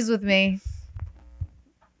 DJ agrees with me.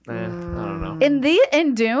 I don't know. In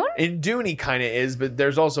Dune, In Dune, he kind of is, but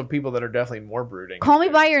there's also people that are definitely more brooding. Call Me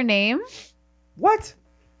by Your Name. What?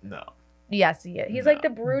 No. Yes, he is. He's like the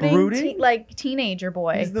brooding, Brooding? like teenager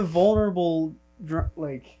boy. He's the vulnerable,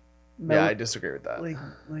 like. Yeah, I disagree with that.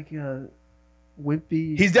 like a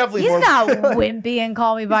wimpy. He's definitely He's more. not wimpy and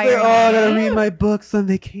Call Me by He's Your like, oh, I gotta Name. read my books on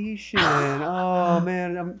vacation. Oh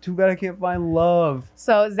man, I'm too bad I can't find love.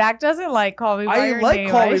 So Zach doesn't like Call Me by Your I like Name.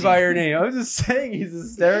 Call Me right? by Your Name. I was just saying he's a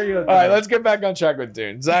stereotype. All right, let's get back on track with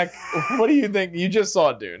Dune. Zach, what do you think? You just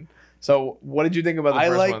saw Dune. So what did you think about the I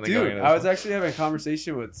first like one? then going Dune. into I this was actually having a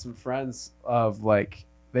conversation with some friends of like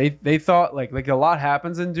they thought like a lot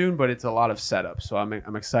happens in Dune, but it's a lot of setup. So I'm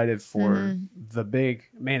excited for Mhm. the big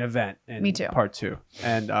main event in Me too. part 2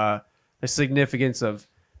 and the significance of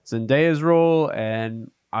Zendaya's role, and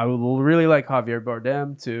I will really like Javier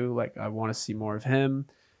Bardem too. Like I want to see more of him.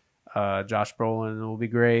 Josh Brolin will be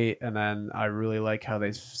great, and then I really like how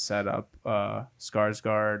they set up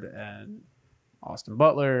Skarsgård and Austin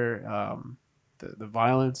Butler, the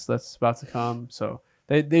violence that's about to come. So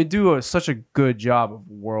they do such a good job of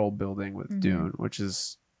world building with Mhm. Dune, which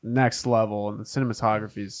is next level, and the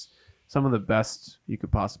cinematography is some of the best you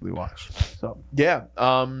could possibly watch. So Yeah,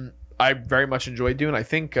 I very much enjoyed Dune. I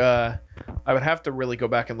think I would have to really go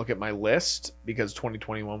back and look at my list because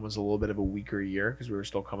 2021 was a little bit of a weaker year because we were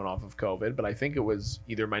still coming off of COVID. But I think it was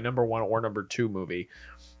either my number 1 or number 2 movie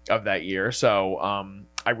of that year. So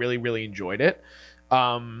I really, really enjoyed it. There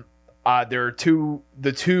are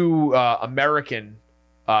the two American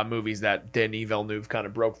movies that Denis Villeneuve kind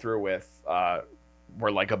of broke through with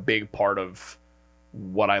were like a big part of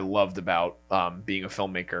what I loved about being a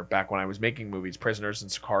filmmaker back when I was making movies. Prisoners and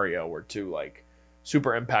Sicario were 2 like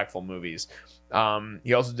super impactful movies.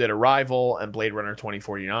 He also did Arrival and Blade Runner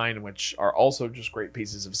 2049, which are also just great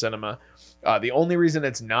pieces of cinema. The only reason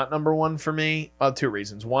it's not number 1 for me, 2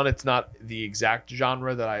 reasons. One, it's not the exact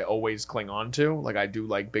genre that I always cling on to. Like I do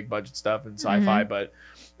like big budget stuff and sci-fi, but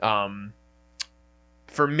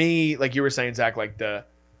for me, like you were saying, Zach, like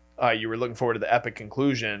you were looking forward to the epic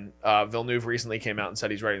conclusion. Villeneuve recently came out and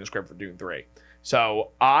said he's writing the script for Dune 3. So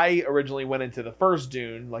I originally went into the first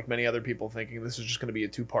Dune, like many other people, thinking this is just going to be a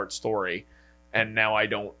 2-part story. And now I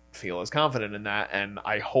don't feel as confident in that. And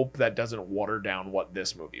I hope that doesn't water down what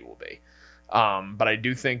this movie will be. But I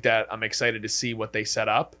do think that I'm excited to see what they set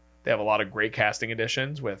up. They have a lot of great casting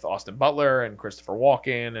additions with Austin Butler and Christopher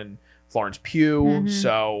Walken and Florence Pugh. Mhm.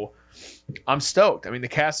 So I'm stoked. I mean, the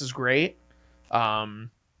cast is great.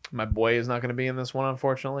 My boy is not going to be in this one,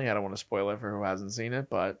 unfortunately. I don't want to spoil it for who hasn't seen it,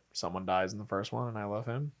 but someone dies in the first one, and I love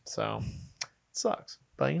him. So it sucks.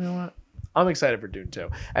 But you know what? I'm excited for Dune 2.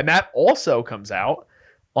 And that also comes out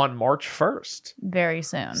on March 1st. Very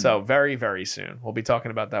soon. So very, very soon. We'll be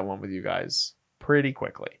talking about that one with you guys pretty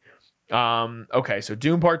quickly. Okay, so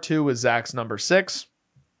Dune Part 2 was Zach's number 6.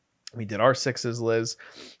 We did our 6s, Liz.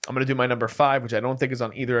 I'm going to do my number 5, which I don't think is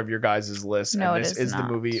on either of your guys' lists. No, and it this is the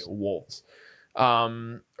not. movie Wolves.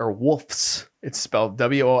 Or Wolfs. It's spelled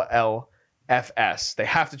WOLFS. They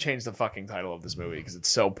have to change the fucking title of this movie because it's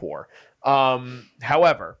so poor.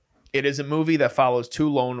 However, It is a movie that follows two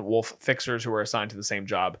lone wolf fixers who are assigned to the same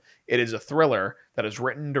job. It is a thriller that is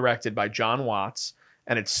written and directed by John Watts,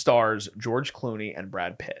 and it stars George Clooney and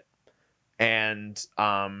Brad Pitt. And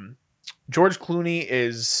George Clooney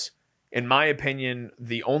is, in my opinion,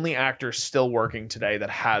 the only actor still working today that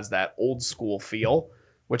has that old school feel,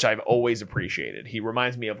 which I've always appreciated. He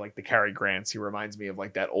reminds me of like the Cary Grants. He reminds me of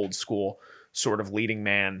like that old school sort of leading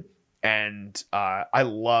man. And I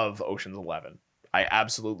love Ocean's 11. I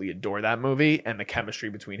absolutely adore that movie, and the chemistry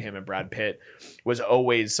between him and Brad Pitt was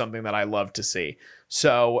always something that I loved to see.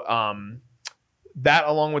 So that,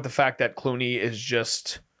 along with the fact that Clooney is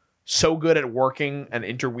just so good at working and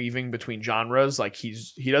interweaving between genres, like he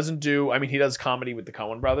doesn't do, I mean, he does comedy with the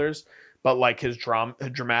Coen brothers, but like his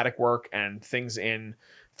dramatic work and things in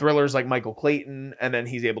thrillers like Michael Clayton, and then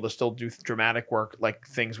he's able to still do dramatic work like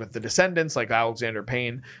things with the Descendants, like Alexander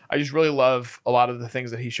Payne. I just really love a lot of the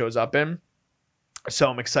things that he shows up in. So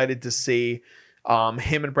I'm excited to see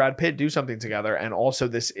him and Brad Pitt do something together. And also,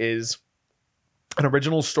 this is an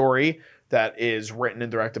original story that is written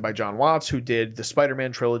and directed by John Watts, who did the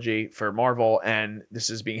Spider-Man trilogy for Marvel. And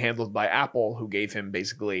this is being handled by Apple, who gave him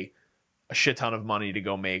basically a shit ton of money to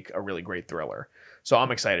go make a really great thriller. So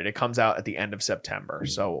I'm excited. It comes out at the end of September.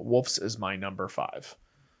 So Wolves is my number 5.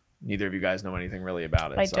 Neither of you guys know anything really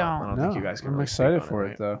about it. I so don't. I don't think you guys can. I'm really excited speak on for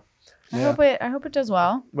right? it though. I hope it does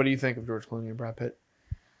well. What do you think of George Clooney and Brad Pitt?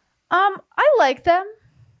 I like them.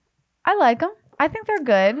 I like them. I think they're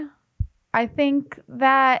good. I think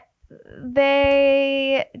that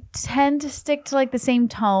they tend to stick to like the same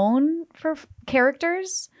tone for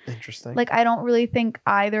characters. Interesting. Like, I don't really think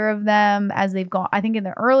either of them, as they've gone, I think in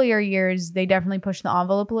the earlier years, they definitely pushed the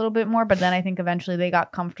envelope a little bit more, but then I think eventually they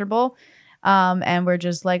got comfortable. And we're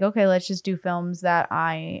just like, okay, let's just do films that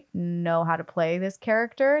I know how to play this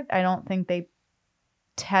character. I don't think they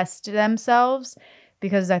test themselves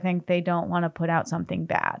because I think they don't want to put out something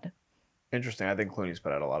bad. Interesting. I think Clooney's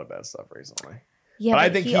put out a lot of bad stuff recently. Yeah, But I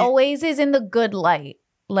but think he he- always is in the good light.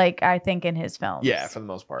 Like, I think in his films. Yeah, for the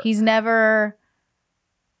most part. He's never,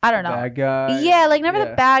 I don't know. Bad guy. Yeah, like never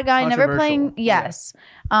the bad guy, never playing. Controversial. Yes.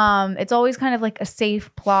 It's always kind of like a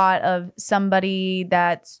safe plot of somebody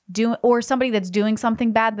that's doing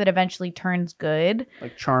something bad that eventually turns good.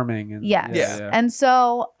 Like charming and Yes. Yeah. And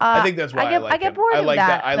so I think that's why I get him. bored I of like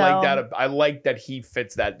that. I though. like that. I like that he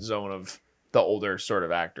fits that zone of the older sort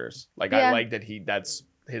of actors. Like Yeah. I like that that's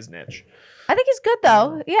his niche. I think he's good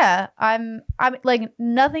though. Yeah. I'm like,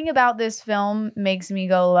 nothing about this film makes me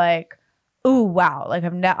go like, ooh, wow. Like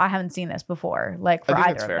I haven't seen this before. Like for I think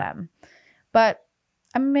either that's of fair. them. But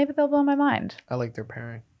I mean, maybe they'll blow my mind. I like their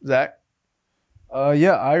pairing. Zach?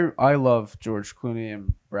 Yeah, I love George Clooney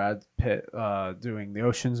and Brad Pitt doing the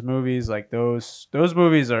Ocean's movies. Like those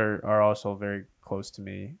movies are also very close to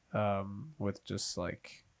me. With just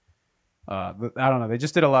like I don't know, they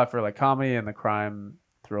just did a lot for like comedy and the crime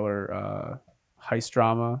thriller heist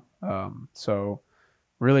drama. So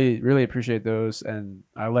really appreciate those, and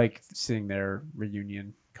I like seeing their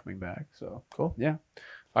reunion coming back. So Cool. yeah.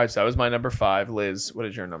 All right, so that was my number 5. Liz, what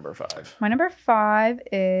is your number 5? My number 5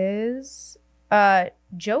 is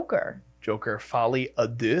Joker. Joker Folie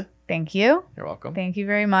à Deux. Thank you. You're welcome. Thank you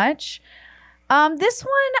very much. This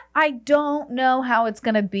one, I don't know how it's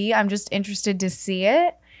going to be. I'm just interested to see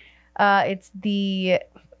it. It's the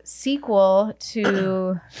sequel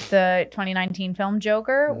to the 2019 film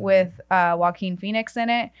Joker with Joaquin Phoenix in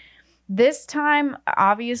it. This time,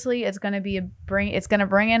 obviously, it's going to bring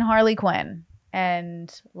in Harley Quinn,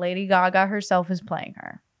 and Lady Gaga herself is playing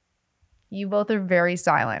her. You both are very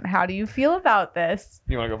silent. How do you feel about this?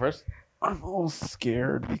 You want to go first? I'm all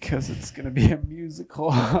scared because it's gonna be a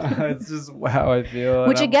musical. It's just how I feel.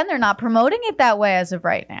 Which again, they're not promoting it that way as of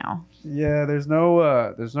right now. Yeah, there's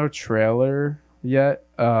no trailer yet.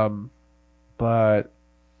 But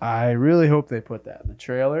I really hope they put that in the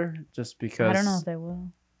trailer, just because I don't know if they will.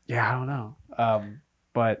 Yeah, I don't know.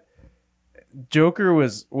 But Joker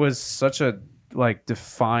was such a like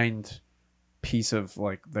defined piece of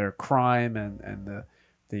like their crime and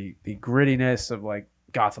the grittiness of like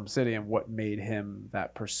Gotham City and what made him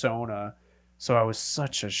that persona. So I was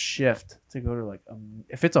such a shift to go to like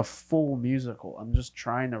if it's a full musical, I'm just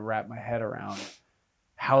trying to wrap my head around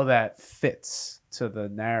how that fits to the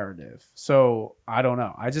narrative. So I don't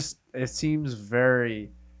know. It seems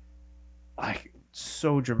very like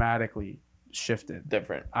so dramatically shifted.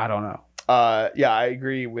 Different. I don't know. Yeah, I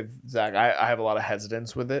agree with Zach. I have a lot of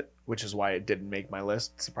hesitance with it, which is why it didn't make my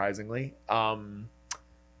list, surprisingly. But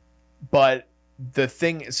the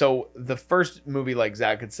thing, so the first movie, like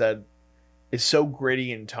Zach had said, is so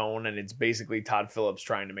gritty in tone, and it's basically Todd Phillips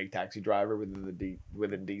trying to make Taxi Driver within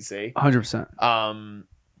DC. 100%.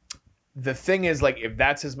 the thing is, like, if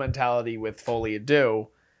that's his mentality with Folie à Deux,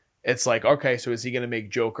 it's like, okay, so is he going to make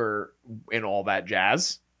Joker in all that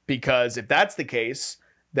jazz? Because if that's the case,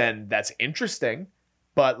 then that's interesting.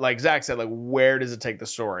 But like Zach said, like, where does it take the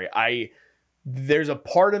story? There's a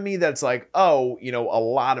part of me that's like, oh, you know, a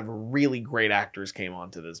lot of really great actors came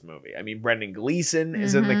onto this movie. I mean, Brendan Gleeson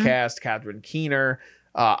is in the cast, Catherine Keener.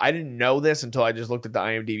 I didn't know this until I just looked at the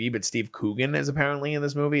IMDb, but Steve Coogan is apparently in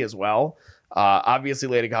this movie as well. Obviously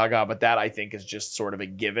Lady Gaga, but that I think is just sort of a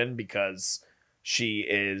given because she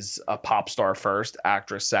is a pop star first,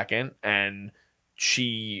 actress second, and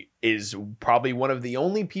she is probably one of the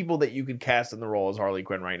only people that you could cast in the role as Harley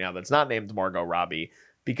Quinn right now that's not named Margot Robbie,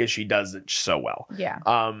 because she does it so well. Yeah.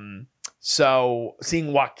 So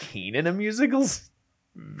seeing Joaquin in a musical's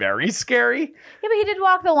very scary. Yeah, but he did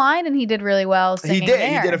walk the line and he did really well singing He did.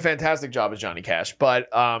 there. He did a fantastic job as Johnny Cash. But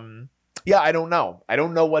yeah, I don't know. I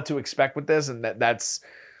don't know what to expect with this, and that's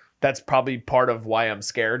probably part of why I'm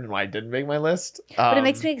scared and why I didn't make my list. But it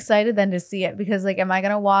makes me excited then to see it, because like, am I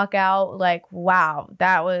gonna walk out like, wow,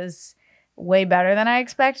 that was way better than I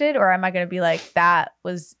expected, or am I gonna be like, that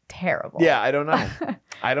was terrible? Yeah, I don't know.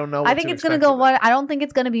 I don't know. I think it's gonna go one. I don't think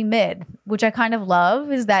it's gonna be mid, which I kind of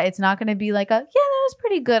love. Is that it's not gonna be like a that was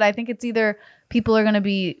pretty good. I think it's either people are gonna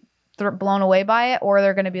be blown away by it, or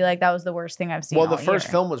they're gonna be like, that was the worst thing I've seen. Well, the all first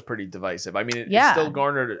year. film was pretty divisive. I mean, it still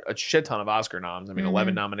garnered a shit ton of Oscar noms. I mean,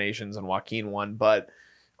 11 nominations and Joaquin won, but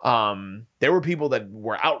there were people that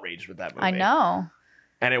were outraged with that movie. I know.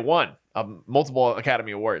 And it won multiple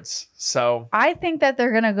Academy Awards. So I think that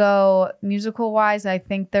they're gonna go musical wise. I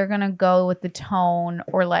think they're gonna go with the tone,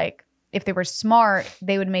 or like if they were smart,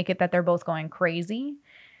 they would make it that they're both going crazy.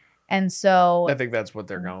 And so I think that's what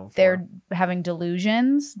they're going for. They're having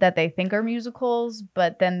delusions that they think are musicals,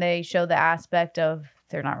 but then they show the aspect of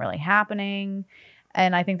they're not really happening.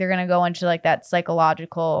 And I think they're gonna go into like that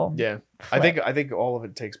psychological. Yeah, flip. I think all of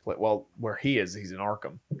it takes place. Well, where he's in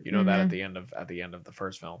Arkham. You know that at the end of the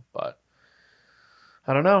first film, but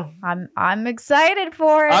I don't know. I'm excited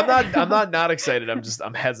for it. I'm not excited.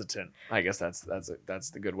 I'm hesitant. I guess that's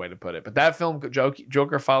the good way to put it. But that film,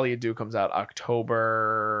 Joker Folie à Deux, comes out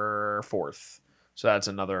October 4th. So that's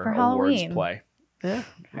another For awards Halloween. play. Yeah,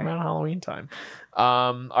 around Halloween time.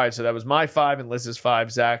 All right, so that was my 5 and Liz's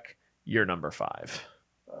 5. Zach, your number 5.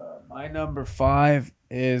 My number 5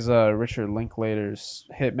 is Richard Linklater's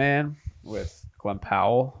Hitman with Glenn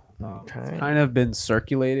Powell. It's kind of been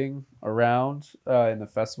circulating around in the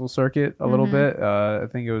festival circuit a little bit. I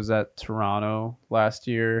think it was at Toronto last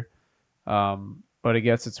year, but it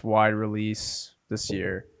gets its wide release this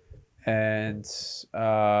year. And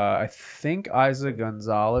I think Isa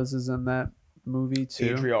Gonzalez is in that movie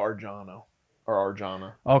too. Adria Arjona.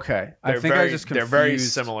 Okay, I think I just confused. They're very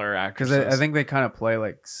similar actors. Because I think they kind of play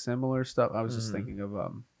like similar stuff. I was just thinking of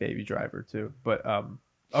Baby Driver too. But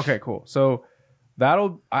okay, cool. So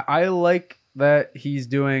I like that he's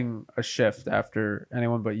doing a shift after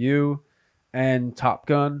Anyone But You and Top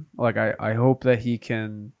Gun. Like I hope that he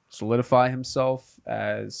can solidify himself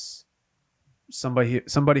as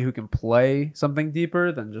somebody who can play something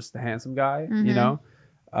deeper than just the handsome guy, you know?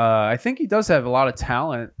 I think he does have a lot of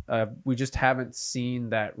talent. We just haven't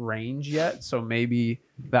seen that range yet. So maybe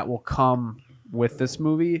that will come with this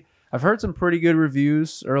movie. I've heard some pretty good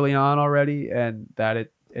reviews early on already, and that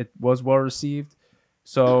it was well received.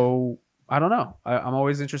 So I don't know. I'm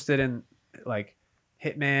always interested in like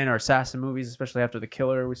Hitman or assassin movies, especially after The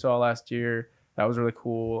Killer we saw last year. That was really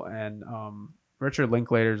cool. And Richard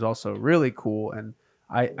Linklater is also really cool. And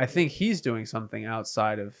I think he's doing something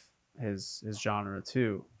outside of his genre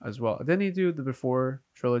too as well. Didn't he do the Before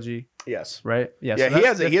trilogy? Yes. Right? Yeah, so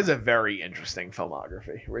he has a very interesting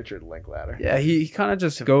filmography, Richard Linklater. Yeah, he kind of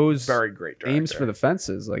just goes very great director. aims for the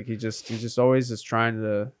fences. Like he just always is trying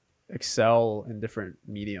to excel in different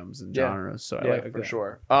mediums and genres. So I like for that.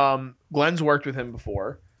 sure. Glenn's worked with him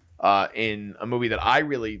before in a movie that I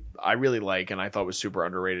really like and I thought was super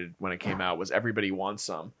underrated when it came out, was Everybody Wants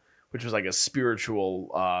Some, which was like a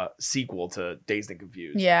spiritual sequel to Dazed and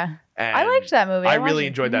Confused. Yeah. And I liked that movie. I really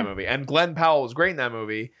enjoyed that movie. And Glenn Powell was great in that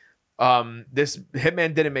movie. This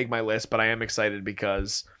Hitman didn't make my list, but I am excited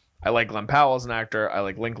because I like Glenn Powell as an actor. I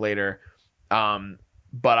like Linklater.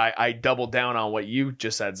 But I doubled down on what you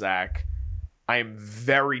just said, Zach. I am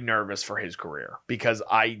very nervous for his career because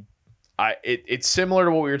it's similar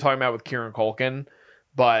to what we were talking about with Kieran Culkin,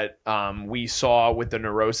 but we saw with the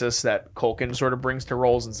neurosis that Culkin sort of brings to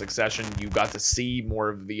roles in Succession. You got to see more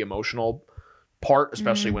of the emotional part,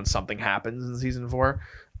 especially when something happens in season 4.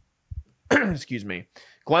 Excuse me.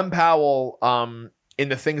 Glenn Powell, in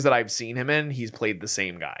the things that I've seen him in, he's played the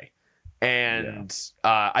same guy. And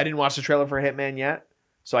I didn't watch the trailer for Hitman yet,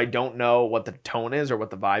 so I don't know what the tone is or what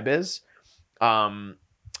the vibe is.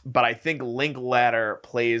 But I think Linklater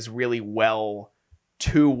plays really well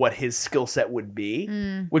to what his skill set would be,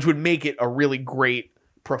 which would make it a really great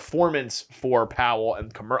performance for Powell.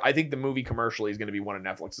 And I think the movie commercially is going to be one of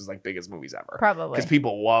Netflix's like biggest movies ever, Probably. because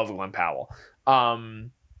people love Glenn Powell.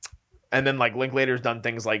 And then like Linklater's done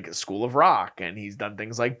things like School of Rock, and he's done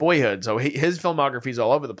things like Boyhood. So his filmography is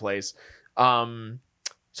all over the place. So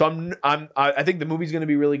I think the movie's going to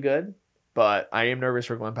be really good, but I am nervous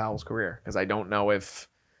for Glenn Powell's career because I don't know if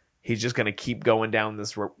he's just going to keep going down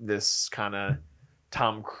this kind of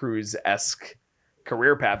Tom Cruise-esque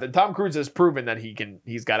career path. And Tom Cruise has proven that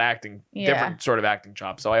he's got different sort of acting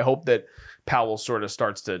chops. So I hope that Powell sort of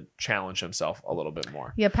starts to challenge himself a little bit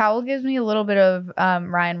more. Yeah, Powell gives me a little bit of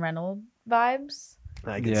Ryan Reynolds vibes.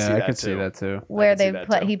 I can see that too. Where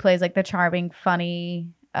he plays like the charming, funny,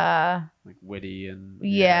 like witty and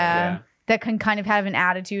that can kind of have an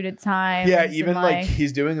attitude at times. Yeah, even like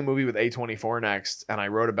he's doing a movie with A24 next, and I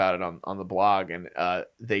wrote about it on the blog, and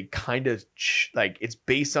they kind of like it's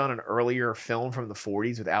based on an earlier film from the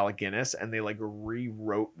 40s with Alec Guinness, and they like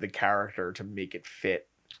rewrote the character to make it fit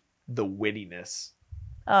the wittiness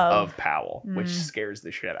of Powell, which scares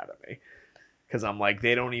the shit out of me. Because I'm like,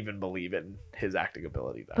 they don't even believe in his acting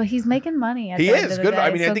ability. Then. But he's making money. He is good. I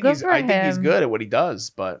mean, I think he's good at what he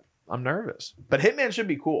does, but I'm nervous. But Hitman should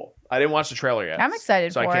be cool. I didn't watch the trailer yet. I'm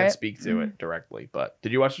excited for it. So I can't speak to it directly. But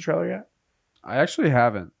did you watch the trailer yet? I actually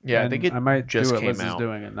haven't. Yeah, I think I might just do what came Liz out. is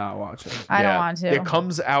doing and not watch it. I don't want to. It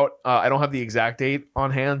comes out. I don't have the exact date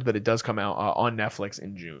on hand, but it does come out on Netflix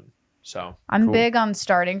in June. So I'm big on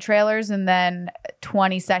starting trailers and then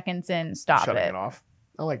 20 seconds in, shutting it off.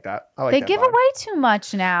 I like that. They give away too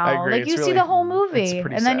much now. I agree. Like you see the whole movie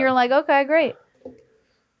and then you're like, okay, great.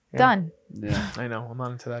 Yeah. Done. Yeah. I know. I'm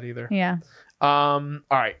not into that either. Yeah. All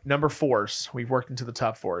right. Number 4s. We've worked into the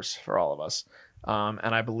top 4s for all of us.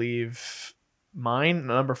 And I believe mine,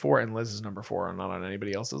 number 4, and Liz's number 4 are not on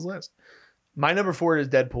anybody else's list. My number 4 is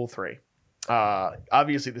Deadpool 3.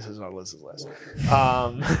 Obviously this isn't on Liz's list.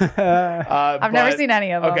 I've never seen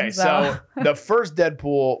any of them. Okay, so the first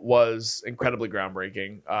Deadpool was incredibly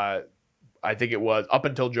groundbreaking. I think it was, up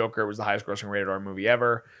until Joker, it was the highest grossing rated R movie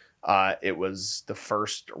ever. It was the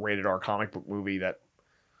first rated R comic book movie that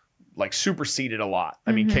like superseded a lot.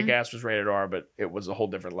 I mean, Kick-Ass was rated R, but it was a whole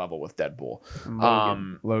different level with Deadpool.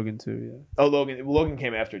 Logan too, yeah. Oh, Logan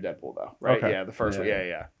came after Deadpool though, right? Okay. Yeah, the first one.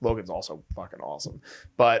 Yeah. Logan's also fucking awesome.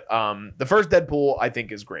 But the first Deadpool I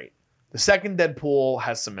think is great. The second Deadpool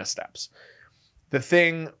has some missteps. The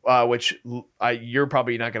thing which you're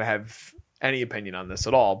probably not going to have any opinion on this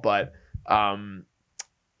at all, but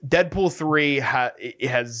Deadpool 3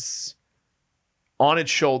 has on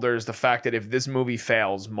its shoulders the fact that if this movie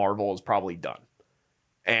fails, Marvel is probably done.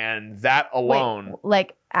 And that alone... Wait,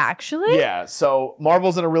 like, actually? Yeah, so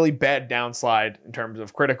Marvel's in a really bad downslide in terms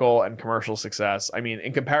of critical and commercial success. I mean,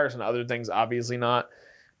 in comparison to other things, obviously not.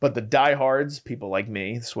 But the diehards, people like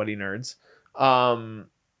me, sweaty nerds,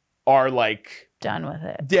 are like... done with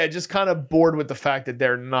it. Yeah, just kind of bored with the fact that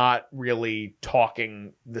they're not really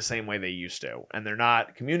talking the same way they used to. And they're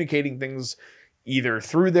not communicating things either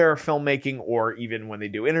through their filmmaking or even when they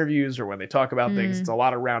do interviews or when they talk about things. It's a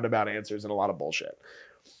lot of roundabout answers and a lot of bullshit.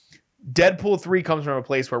 Deadpool 3 comes from a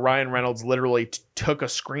place where Ryan Reynolds literally took a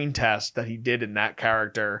screen test that he did in that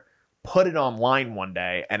character, put it online one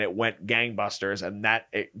day, and it went gangbusters, and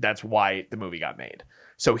that's why the movie got made.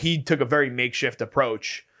 So he took a very makeshift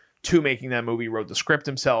approach to making that movie, wrote the script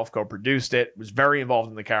himself, co-produced it, was very involved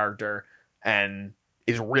in the character, and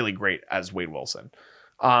is really great as Wade Wilson.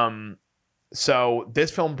 So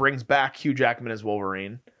this film brings back Hugh Jackman as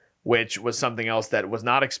Wolverine, which was something else that was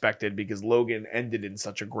not expected because Logan ended in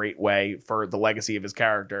such a great way for the legacy of his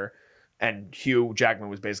character. And Hugh Jackman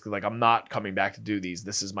was basically like, I'm not coming back to do these.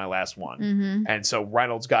 This is my last one. And so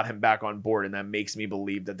Reynolds got him back on board, and that makes me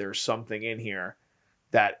believe that there's something in here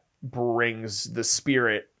that brings the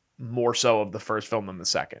spirit more so of the first film than the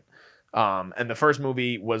second. And the first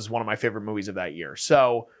movie was one of my favorite movies of that year.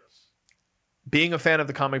 So being a fan of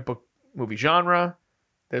the comic book movie genre,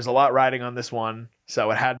 there's a lot riding on this one,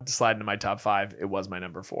 so it had to slide into my top 5. It was my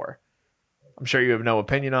number 4. I'm sure you have no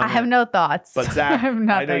opinion on it. I have no thoughts. But Zach,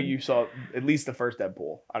 I know you saw at least the first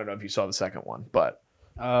Deadpool. I don't know if you saw the second one, but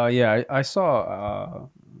yeah, I saw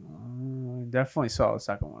definitely saw the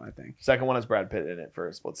second one, I think. Second one has Brad Pitt in it for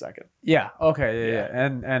a split second. Yeah, okay, yeah.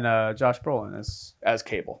 And Josh Brolin as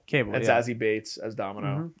Cable. And Zazie Bates as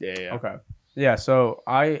Domino. Yeah. Okay. Yeah, so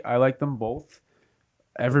I like them both.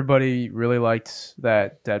 Everybody really liked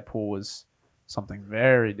that Deadpool was something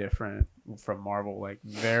very different from Marvel, like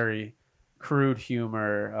very crude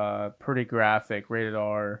humor, pretty graphic, rated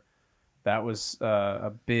R. That was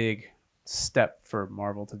a big step for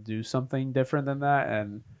Marvel to do something different than that.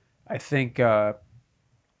 And I think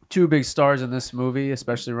two big stars in this movie,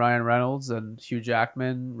 especially Ryan Reynolds and Hugh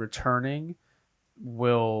Jackman returning,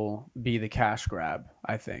 will be the cash grab,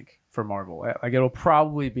 I think, for Marvel. Like it'll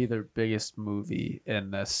probably be their biggest movie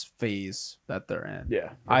in this phase that they're in.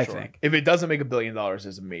 Yeah, I think. if it doesn't make $1 billion,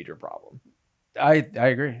 it's a major problem. I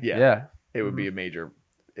agree. Yeah. It would be a major.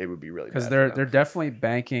 It would be really Because bad for they're them. definitely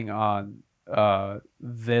banking on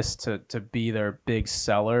this to be their big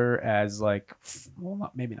seller as like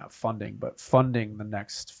maybe not funding, but funding the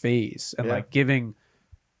next phase and Yeah. like giving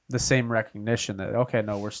the same recognition that okay,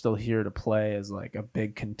 no, we're still here to play as like a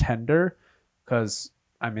big contender. Because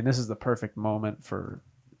I mean, this is the perfect moment for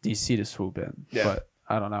DC to swoop in. Yeah. But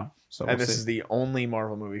I don't know. So And we'll this see. is the only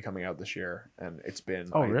Marvel movie coming out this year, and it's been.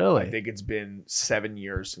 Oh, really? I think it's been 7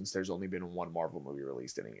 years since there's only been one Marvel movie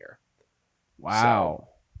released in a year. Wow.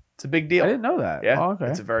 It's a big deal. I didn't know that. Yeah, Oh, okay.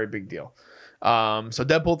 it's a very big deal. So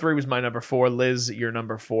Deadpool 3 was my number 4. Liz, your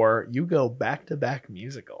number 4. You go back-to-back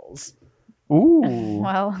musicals. Ooh.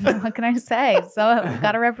 Well, what can I say? So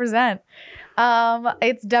gotta represent.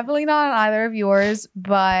 It's definitely not on either of yours,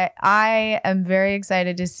 but I am very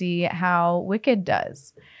excited to see how Wicked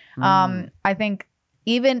does. I think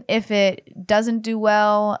even if it doesn't do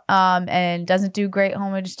well, and doesn't do great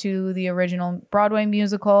homage to the original Broadway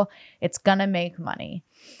musical, it's gonna make money.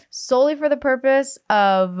 Solely for the purpose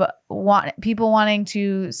of people wanting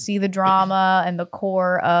to see the drama and the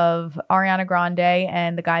core of Ariana Grande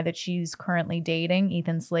and the guy that she's currently dating,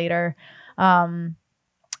 Ethan Slater. I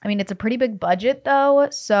mean, it's a pretty big budget though,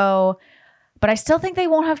 so but I still think they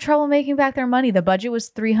won't have trouble making back their money. The budget was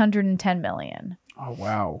 $310 million. Oh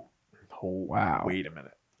wow. Oh, Wow. Wait a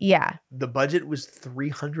minute. Yeah. The budget was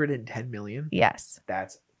 $310 million. Yes.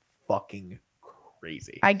 That's fucking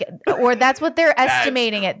crazy. Or that's what they're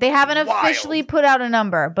estimating it. They haven't wild. officially put out a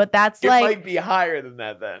number, but that's it like might be higher than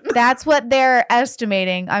that then. that's what they're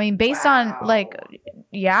estimating. I mean, based on like,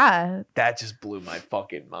 yeah, That just blew my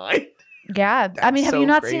fucking mind. yeah. I mean, have so you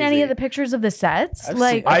not seen any crazy. of the pictures of the sets? I've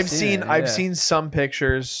Like, seen- I've yeah. seen some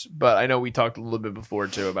pictures, but I know we talked a little bit before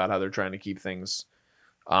too about how they're trying to keep things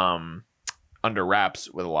under wraps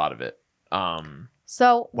with a lot of it.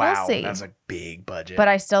 so Wow, we'll see. that's a big budget. But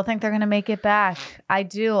I still think they're going to make it back. I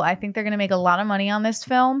do. I think they're going to make a lot of money on this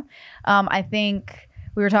film. I think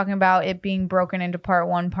we were talking about it being broken into part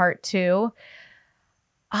 1, part 2.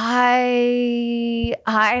 I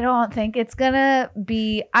don't think it's going to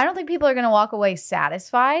be, I don't think people are going to walk away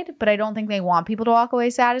satisfied, but I don't think they want people to walk away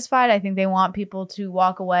satisfied. I think they want people to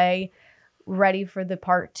walk away ready for the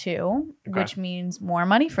part 2, Okay. which means more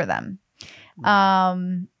money for them.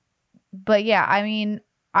 Mm. But yeah, I mean,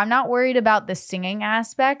 I'm not worried about the singing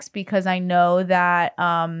aspects because I know that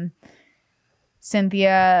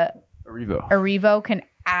Cynthia Erivo can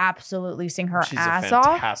absolutely sing her She's ass a off.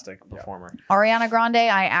 fantastic performer. Ariana Grande,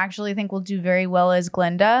 I actually think will do very well as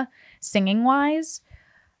Glinda, singing wise.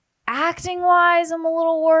 Acting wise, I'm a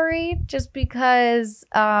little worried just because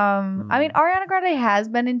I mean, Ariana Grande has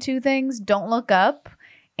been in 2 things, Don't Look Up,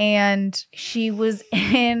 and she was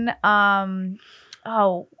in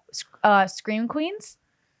Scream Queens.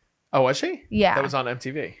 Oh, was she? Yeah. That was on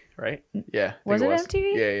MTV, right? Yeah. I think Was it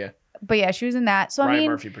MTV? Yeah, yeah. But yeah, she was in that. So I Ryan mean,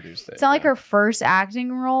 Murphy produced it. it's not like yeah. her first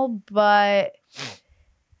acting role, but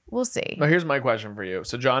we'll see. Now here's my question for you.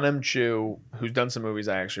 So John M. Chu, who's done some movies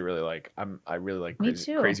I actually really like. I really like Me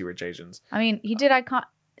Crazy, too. Crazy Rich Asians. I mean, he did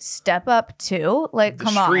Step Up too. Like, The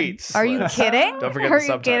come Streets, on. Are you Liz. kidding? Don't forget Are the you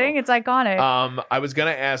subtitle. kidding? It's iconic. I was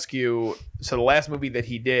gonna ask you. So the last movie that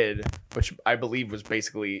he did, which I believe was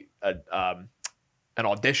basically an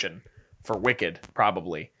audition for Wicked,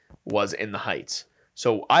 probably was In the Heights.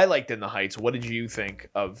 So I liked In the Heights. What did you think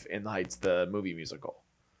of In the Heights, the movie musical?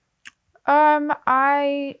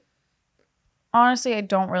 I honestly I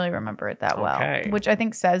don't really remember it that well, Okay. which I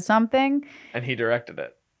think says something. And he directed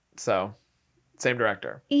it. So same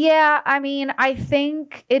director. Yeah, I mean, I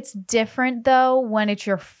think it's different though when it's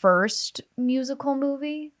your first musical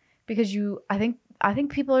movie because I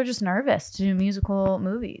think people are just nervous to do musical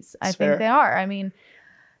movies. I That's think fair. they are. I mean,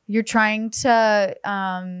 you're trying to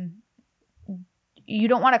you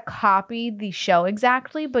don't want to copy the show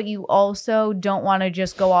exactly, but you also don't want to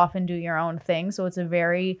just go off and do your own thing. So it's a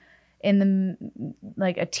very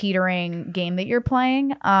like a teetering game that you're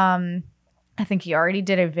playing. I think he already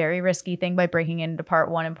did a very risky thing by breaking into part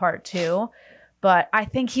 1 and part 2. But I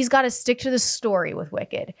think he's got to stick to the story with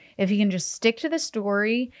Wicked. If he can just stick to the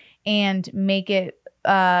story and make it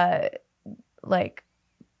like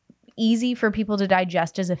easy for people to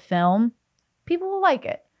digest as a film, people will like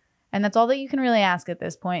it. And that's all that you can really ask at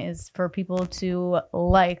this point is for people to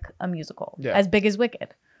like a musical Yeah. as big as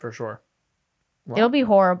Wicked. For sure. Well, It'll be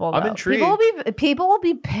horrible. I'm though. intrigued. People will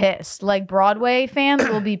be pissed. Like Broadway fans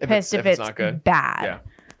will be pissed if it's not good. bad. Yeah.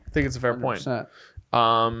 I think it's a fair point. 100%.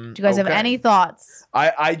 Do you guys have Okay. any thoughts?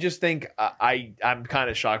 I just think I'm kind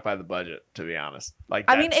of shocked by the budget, to be honest. Like,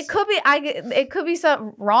 I mean, it could be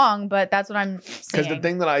so wrong, but that's what I'm because saying. the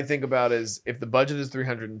thing that I think about is if the budget is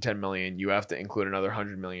 310 million, you have to include another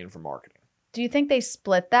 100 million for marketing. Do you think they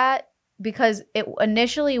split that? Because it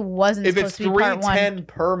initially wasn't If supposed it's to be part 310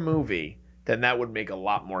 per movie, then that would make a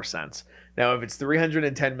lot more sense. Now, if it's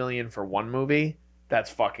 310 million for one movie, that's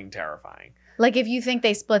fucking terrifying. Like if you think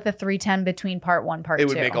they split the 310 between part 1, part 2. It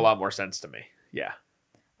would make a lot more sense to me. Yeah.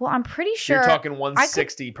 Well, I'm pretty sure You're talking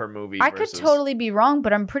 160 per movie. I could totally be wrong,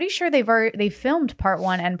 but I'm pretty sure they filmed part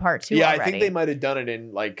 1 and part 2 Yeah, already. I think they might have done it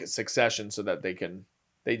in like succession so that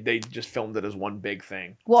they just filmed it as one big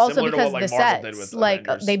thing. Well, also Similar to because what, the Marvel did sets, with like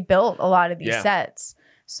Avengers. they built a lot of these Yeah. sets,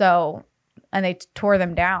 so and they tore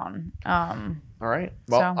them down. All right.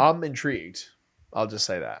 Well, So- I'm intrigued. I'll just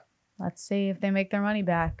say that. Let's see if they make their money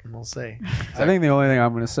back. We'll see. I think the only thing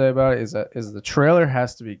I'm going to say about it is the trailer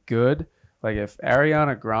has to be good. Like if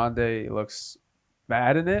Ariana Grande looks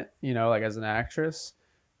bad in it, you know, like as an actress,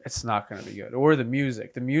 it's not going to be good. Or the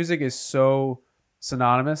music. The music is so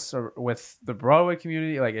synonymous with the Broadway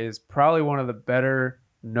community. Like it is probably one of the better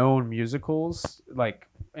known musicals, like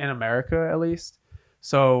in America at least.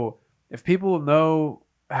 So if people know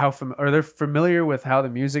or they're familiar with how the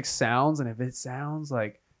music sounds, and if it sounds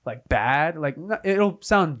like bad, like it'll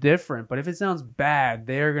sound different, but if it sounds bad,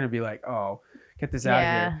 they're gonna be like, oh, get this out of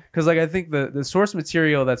Yeah. here. Because like I think the source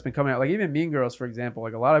material that's been coming out, like even Mean Girls, for example,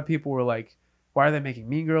 like a lot of people were like, why are they making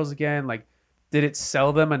Mean Girls again? Like, did it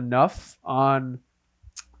sell them enough on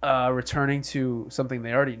returning to something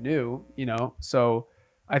they already knew, you know? So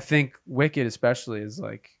I think Wicked especially is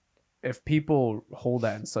like, if people hold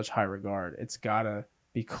that in such high regard, it's gotta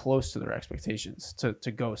be close to their expectations to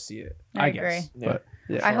go see it. I guess. agree. But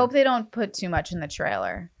yeah. I hope they don't put too much in the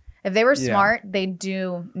trailer. If they were Yeah. smart, they'd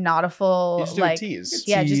do not a full You just do like a tease.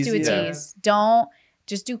 yeah, just do a Tease, yeah. tease. Don't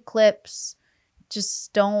just do clips.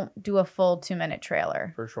 Just don't do a full 2-minute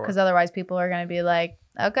trailer For sure. because otherwise people are gonna be like,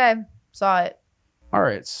 okay, saw it. All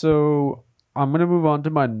right, so I'm gonna move on to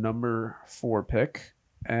my number 4 pick,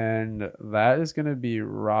 and that is gonna be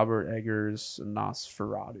Robert Eggers'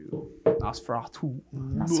 Nosferatu. Nosferatu.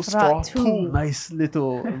 Nice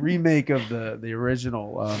little remake of the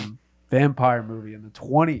original vampire movie in the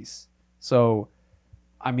 20s. So,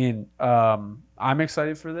 I mean, I'm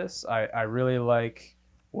excited for this. I really like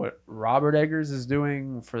what Robert Eggers is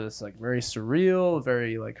doing for this like very surreal,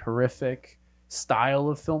 very like horrific style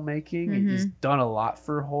of filmmaking. Mhm. He's done a lot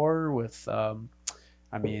for horror with I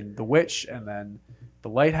mean The Witch, and then The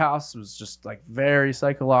Lighthouse was just like very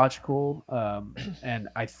psychological, and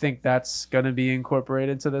I think that's gonna be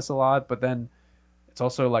incorporated into this a lot. But then it's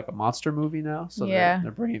also like a monster movie now, so Yeah.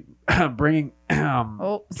 they're bringing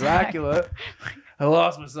Oh, Dracula. I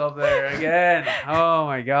lost myself there again. Oh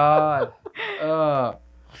my god.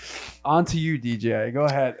 On to you, DJ. Go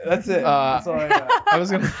ahead. That's it. That's all I got. I was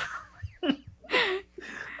gonna.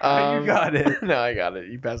 You got it. No, I got it.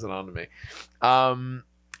 You pass it on to me.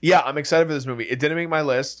 Yeah, I'm excited for this movie. It didn't make my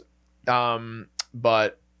list,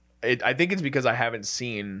 but I think it's because I haven't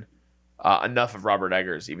seen enough of Robert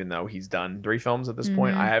Eggers, even though he's done 3 films at this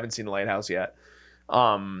point. Mhm. I haven't seen The Lighthouse yet.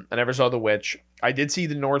 I never saw The Witch. I did see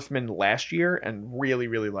The Northman last year and really,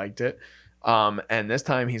 really liked it. And this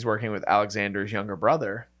time he's working with Alexander's younger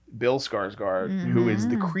brother, Bill Skarsgård, who is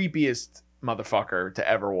the creepiest motherfucker to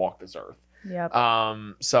ever walk this earth. Yep.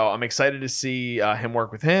 So I'm excited to see him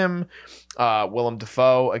work with him. Willem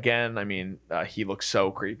Dafoe again. I mean, he looks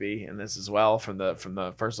so creepy in this as well from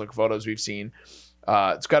the first look photos we've seen.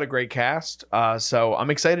 It's got a great cast. So I'm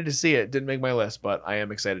excited to see it. Didn't make my list, but I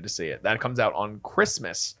am excited to see it. That comes out on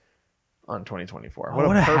Christmas on 2024.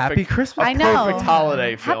 What a happy Christmas. I know. Perfect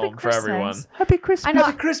holiday Happy film for everyone. Christmas. Happy Christmas. I know.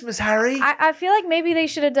 Happy Christmas, Harry. I feel like maybe they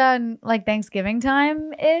should have done like Thanksgiving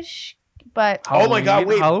time ish, but Oh my God,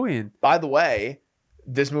 wait. Halloween. By the way,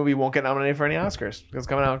 this movie won't get nominated for any Oscars because it's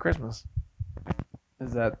coming out on Christmas.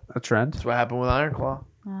 Is that a trend? That's what happened with Iron Claw.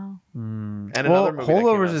 no. And well, another movie that came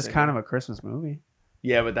Holdovers out is same kind year. of a Christmas movie.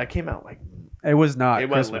 Yeah, but that came out like It was not it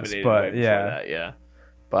was Christmas, limited, but yeah. that, yeah.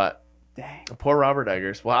 But Dang. poor Robert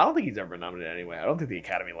Eggers. Well, I don't think he's ever been nominated anyway. I don't think the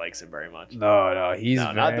Academy likes him very much. No, he's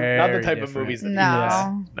No, not the very type of different. movies that he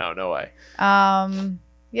No. does. No way.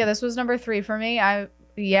 Yeah, this was number 3 for me.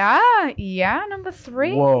 Number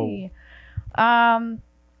 3. Whoa. I'm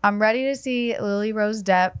ready to see Lily Rose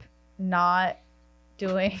Depp not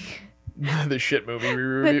doing The shit movie we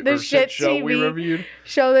reviewed, The or shit shit show we TV reviewed.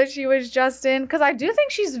 show that she was just in, because I do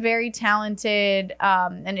think she's very talented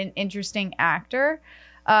and an interesting actor.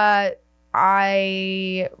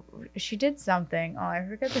 She did something. Oh, I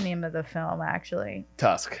forget the name of the film actually.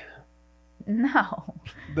 Tusk. No.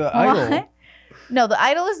 The Idol. What? No, The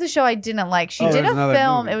Idol is the show I didn't like. She did there's a another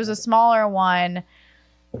film. movie. It was a smaller one.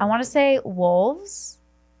 I want to say Wolves.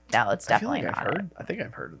 No, it's I feel definitely like not it. I think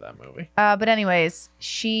I've heard of that movie. But anyways,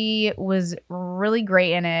 she was really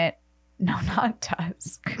great in it. No, not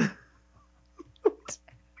Tusk.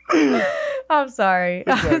 I'm sorry.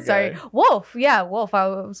 It's I'm sorry. okay. Wolf. Yeah, Wolf. I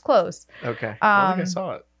was close. Okay. I don't think I Um,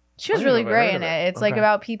 saw it. She was I don't really even know if I great heard in of it. it. It's like Okay.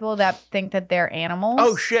 about people that think that they're animals.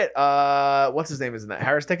 Oh shit. What's his name is in that?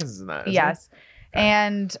 Harris Dickinson's in that. Isn't Yes. Okay.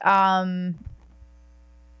 And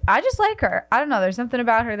I just like her. I don't know. There's something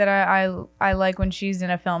about her that I like when she's in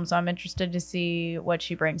a film. So I'm interested to see what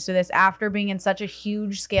she brings to this after being in such a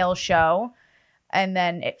huge scale show and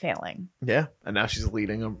then it failing. he? Yeah. And now she's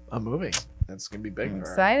leading a movie. That's gonna be big I'm for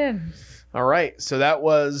her. excited. All right. So that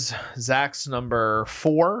was Zach's number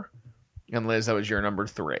 4, and Liz, that was your number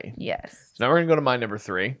 3. Yes. So now we're gonna go to my number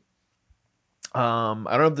 3. I don't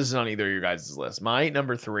know if this is on either of your guys' list. My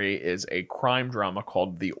number 3 is a crime drama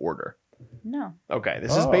called The Order. No. Okay,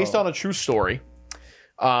 this is based on a true story.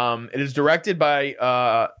 It is directed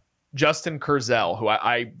by Justin Kurzel, who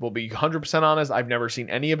I will be 100% honest, I've never seen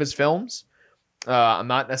any of his films. I'm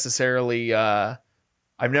not necessarily...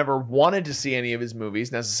 I've never wanted to see any of his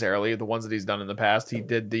movies necessarily, the ones that he's done in the past. He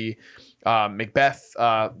did the Macbeth,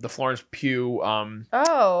 the Florence Pugh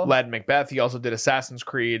led Macbeth. He also did Assassin's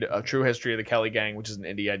Creed, A True History of the Kelly Gang, which is an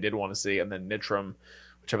indie I did want to see, and then Nitram,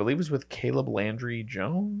 which I believe was with Caleb Landry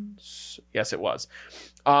Jones. Yes, it was.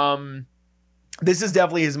 This is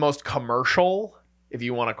definitely his most commercial, if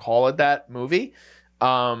you want to call it that, movie.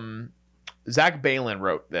 Zach Balin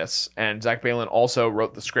wrote this, and Zach Balin also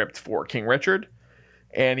wrote the script for King Richard,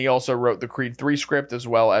 and he also wrote the Creed 3 script as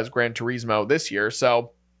well as Gran Turismo this year.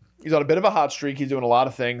 So he's on a bit of a hot streak. He's doing a lot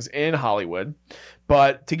of things in Hollywood.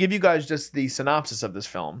 But to give you guys just the synopsis of this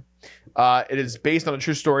film, it is based on a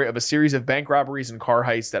true story of a series of bank robberies and car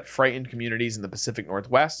heists that frightened communities in the Pacific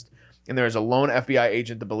Northwest. And there is a lone FBI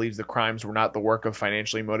agent that believes the crimes were not the work of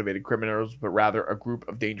financially motivated criminals, but rather a group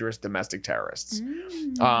of dangerous domestic terrorists.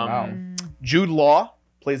 Wow. Jude Law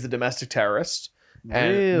plays the domestic terrorist.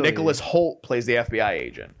 And Really? Nicholas Holt plays the FBI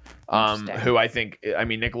agent, Interesting. who I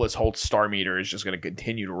mean, Nicholas Holt's star meter is just going to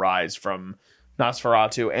continue to rise from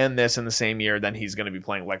Nosferatu and this in the same year. Then he's going to be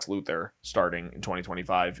playing Lex Luthor starting in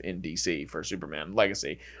 2025 in DC for Superman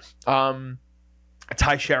Legacy.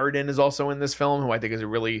 Ty Sheridan is also in this film, who I think is a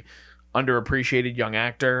really underappreciated young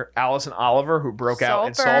actor. Allison Oliver, who broke out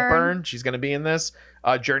in Saltburn, she's going to be in this.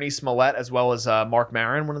 Journey Smollett, as well as Mark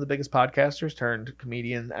Maron, one of the biggest podcasters turned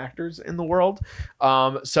comedian actors in the world.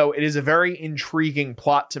 So it is a very intriguing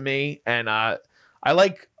plot to me, and I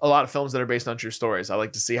like a lot of films that are based on true stories. I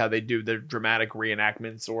like to see how they do their dramatic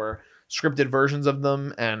reenactments or scripted versions of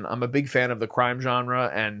them, and I'm a big fan of the crime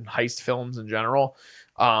genre and heist films in general.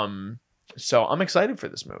 So I'm excited for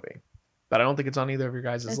this movie. But I don't think it's on either of your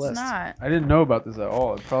guys' It's list. not. I didn't know about this at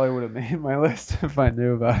all. It probably would have made my list if I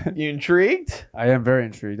knew about it. You intrigued? I am very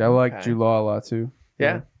intrigued. I like Okay. Jude Law a lot too.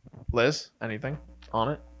 Yeah. Liz, anything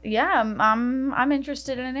on it? Yeah, I'm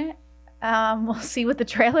interested in it. We'll see what the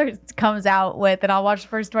trailer comes out with, and I'll watch the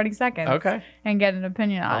first 20 seconds. Okay. And get an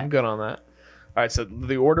opinion on I'm it. good on that. All right, so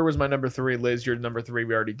The Order was my number 3. Liz, your number 3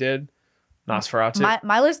 we already did. Nosferatu.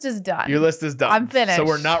 My list is done. Your list is done. I'm finished. So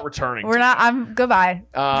we're not returning. We're not. I'm goodbye.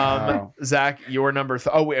 Wow. Zach, your number.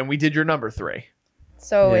 And we did your number 3,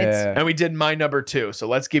 So it's Yeah. and we did my number 2. So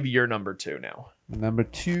let's give you your number 2 now. Number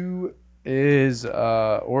 2 is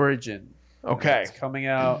Origin. Okay. It's coming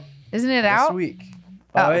out isn't it this out? week.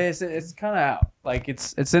 Oh. It's kind of out. Like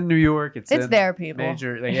it's in New York. It's in there, people.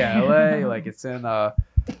 Major, like, yeah, LA. Like it's in a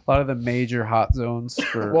lot of the major hot zones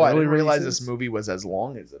for. Well, I early didn't realize releases. this movie was as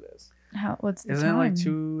long as it is. What's the Isn't time? it like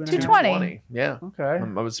 2? 2:20. Yeah. Okay. I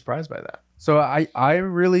was surprised by that. So I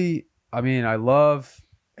really, I mean, I love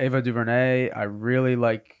Ava DuVernay. I really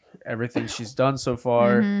like everything she's done so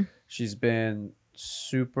far. Mhm. She's been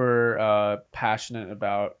super passionate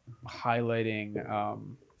about highlighting,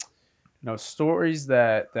 stories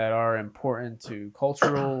that are important to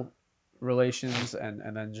cultural relations,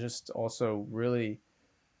 and then just also really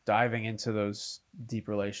diving into those deep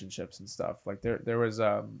relationships and stuff. Like there was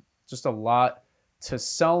just a lot to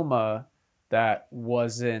Selma that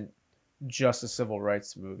wasn't just a civil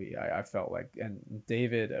rights movie. I felt like, and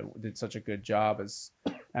David did such a good job as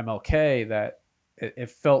MLK that it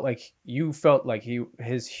felt like you felt like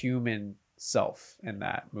his human self in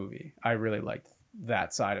that movie. I really liked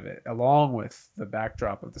that side of it, along with the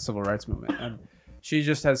backdrop of the civil rights movement. And she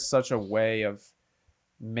just has such a way of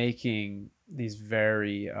making these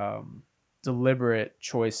very deliberate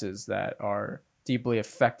choices that are deeply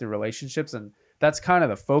affected relationships. And that's kind of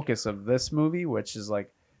the focus of this movie, which is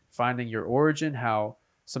like finding your origin, how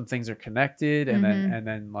some things are connected, and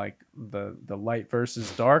then like the light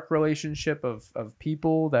versus dark relationship of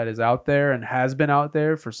people that is out there and has been out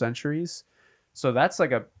there for centuries. So that's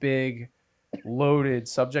like a big loaded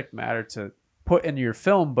subject matter to put into your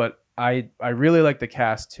film. But I really like the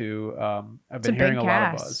cast too. I've been hearing a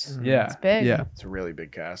lot of buzz. Yeah, It's big. Yeah. It's a really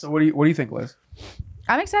big cast. So what do you think, Liz?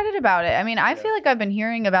 I'm excited about it. I mean, I feel like I've been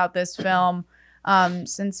hearing about this film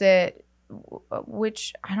since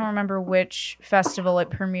which I don't remember which festival it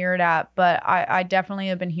premiered at, but I definitely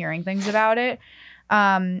have been hearing things about it.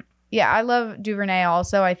 Yeah, I love DuVernay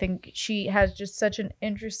also. I think she has just such an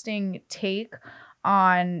interesting take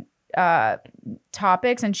on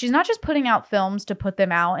topics, and she's not just putting out films to put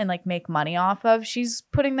them out and like make money off of. She's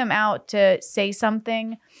putting them out to say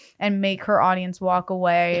something and make her audience walk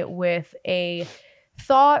away with a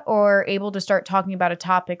thought or able to start talking about a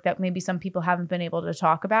topic that maybe some people haven't been able to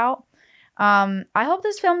talk about. I hope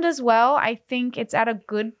this film does well. I think it's at a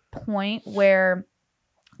good point where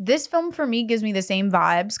this film for me gives me the same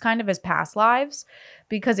vibes kind of as Past Lives,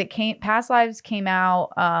 because Past Lives came out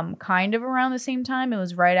kind of around the same time. It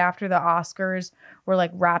was right after the Oscars were like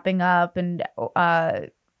wrapping up and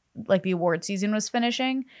like the award season was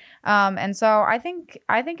finishing. And so I think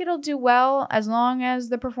it'll do well as long as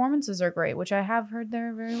the performances are great, which I have heard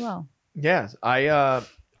they're very well. Yeah, I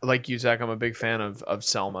like you, Zach. I'm a big fan of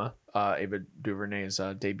Selma, Ava DuVernay's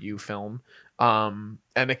debut film.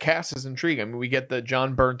 And the cast is intriguing. I mean, we get the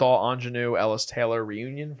John Bernthal, ingenue, Ellis Taylor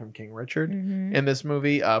reunion from King Richard in this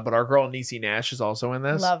movie. But our girl Niecy Nash is also in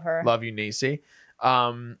this. Love her. Love you, Niecy.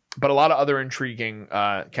 But a lot of other intriguing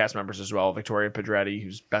cast members as well. Victoria Pedretti,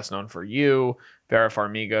 who's best known for You. Vera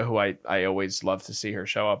Farmiga, who I always love to see her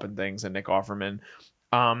show up in things. And Nick Offerman.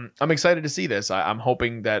 I'm excited to see this. I'm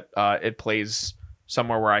hoping that it plays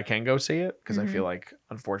somewhere where I can go see it, because I feel like,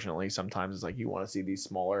 unfortunately, sometimes it's like you want to see these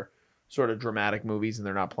smaller sort of dramatic movies and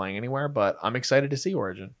they're not playing anywhere. But I'm excited to see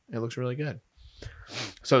Origin. It looks really good.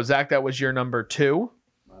 So, Zach, that was your number 2.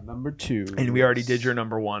 Number 2. And we already did your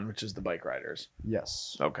number 1, which is The Bike Riders.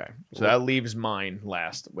 Yes. Okay. So that leaves mine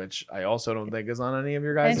last, which I also don't think is on any of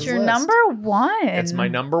your guys' It's your list. number 1. It's my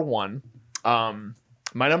number 1.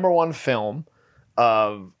 My number 1 film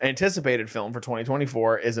of anticipated film for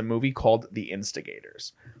 2024 is a movie called The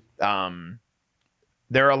Instigators.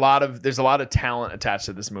 There's a lot of talent attached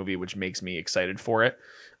to this movie, which makes me excited for it.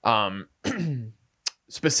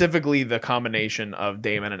 Specifically, the combination of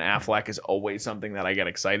Damon and Affleck is always something that I get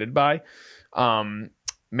excited by.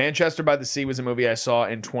 Manchester by the Sea was a movie I saw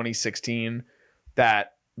in 2016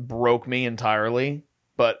 that broke me entirely,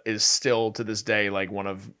 but is still to this day like one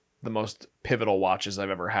of the most pivotal watches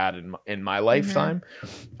I've ever had in my lifetime.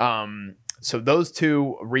 So those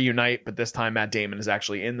two reunite, but this time Matt Damon is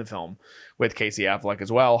actually in the film with Casey Affleck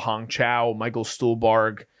as well. Hong Chow, Michael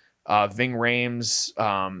Stuhlbarg, Ving Rhames,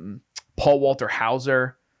 Paul Walter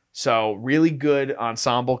Hauser. So really good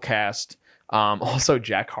ensemble cast. Also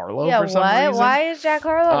Jack Harlow for some reason. Why is Jack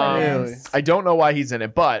Harlow in Really? this? I don't know why he's in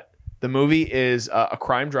it, but the movie is a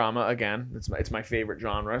crime drama. Again, it's my favorite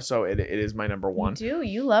genre, so it is my number 1.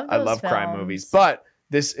 You love those I love crime films. movies, but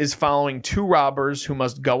this is following 2 robbers who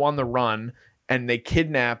must go on the run, and they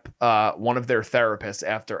kidnap one of their therapists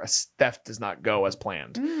after a theft does not go as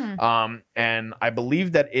planned. And I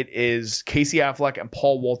believe that it is Casey Affleck and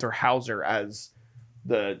Paul Walter Hauser as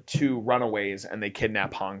the 2 runaways, and they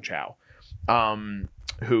kidnap Hong Chow,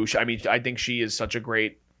 who I think she is such a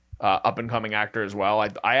great up and coming actor as well.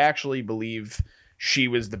 I actually believe she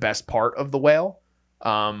was the best part of The Whale,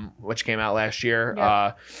 which came out last year.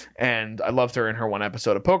 Yeah. And I loved her in her one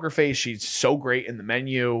episode of Poker Face. She's so great in The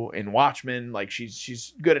Menu, in Watchmen. Like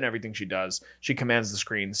she's good in everything she does. She commands the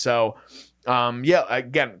screen. So, yeah,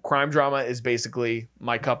 again, crime drama is basically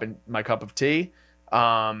my cup of tea.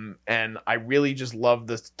 And I really just love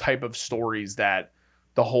the type of stories that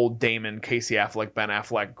the whole Damon, Casey Affleck, Ben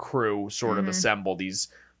Affleck crew sort of assemble.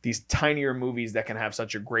 These tinier movies that can have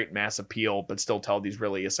such a great mass appeal, but still tell these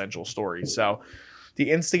really essential stories. So The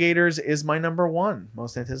Instigators is my number 1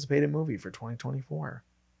 most anticipated movie for 2024.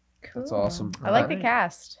 Cool. That's awesome. I like the Alright.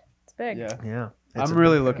 cast. It's big. Yeah. I'm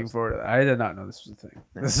really looking forward to that. I did not know this was a thing.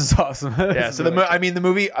 This is awesome. Yeah. This So is really cool. the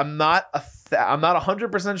movie, I'm not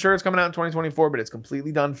 100% sure it's coming out in 2024, but it's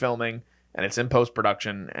completely done filming and it's in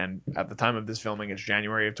post-production. And at the time of this filming, it's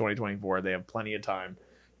January of 2024. They have plenty of time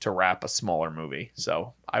to wrap a smaller movie.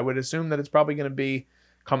 So I would assume that it's probably going to be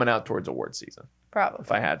coming out towards award season. Probably.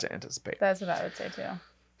 if I had to anticipate. That's what I would say too.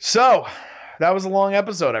 So that was a long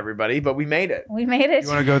episode, everybody, but we made it. We made it. You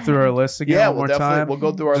want to go through our list again Yeah, one we'll more definitely time? we'll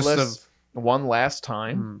go through our Just list one last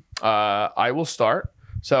time. I will start.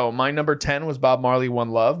 So my number 10 was Bob Marley,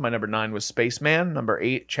 One Love. My number 9 was Spaceman. Number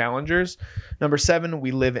 8, Challengers. Number 7,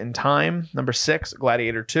 We Live in Time. Number 6,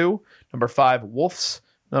 Gladiator 2. Number 5, Wolves.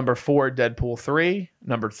 Number 4, Deadpool 3.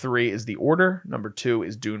 Number 3 is The Order. Number 2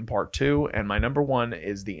 is Dune Part 2. And my number 1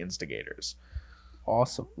 is The Instigators.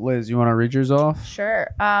 Awesome. Liz, you want to read yours off? Sure.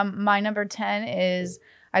 My number 10 is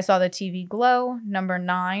I Saw the TV Glow. Number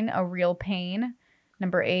 9, A Real Pain.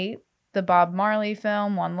 Number 8, the Bob Marley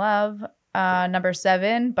film, One Love. Number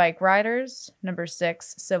 7, Bike Riders. Number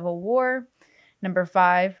 6, Civil War. Number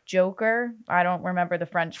 5, Joker. I don't remember the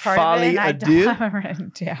French part of it. And I don't have it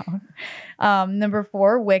written down. Number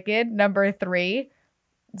 4, Wicked. Number 3,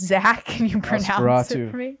 Zach. Can you pronounce Nosferatu.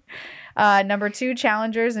 it for me? Number 2,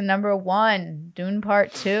 Challengers. And number 1, Dune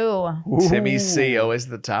Part 2. Timmy C, always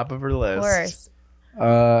the top of her list. Of course.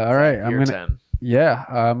 All right. Your 10.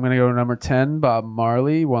 I'm gonna go to number 10, Bob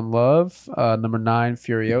Marley, One Love. Number 9,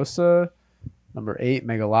 Furiosa. Number 8,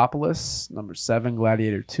 Megalopolis. Number 7,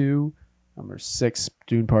 Gladiator 2. Number 6,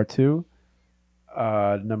 Dune Part 2.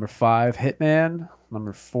 Number 5, Hitman.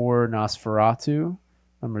 Number 4, Nosferatu.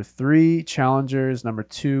 Number 3, Challengers. Number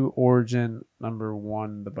 2, Origin. Number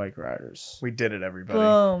 1, The Bike Riders. We did it, everybody.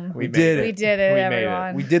 Boom. We did made We it. did it, We made it.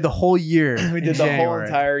 everyone. We did the whole year. We did the whole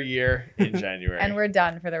entire year in January. And we're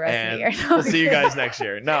done for the rest of the And year. we'll see you guys next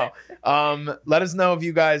year. No. Let us know if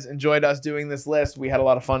you guys enjoyed us doing this list. We had a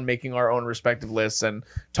lot of fun making our own respective lists and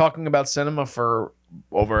talking about cinema for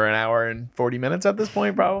over an hour and 40 minutes at this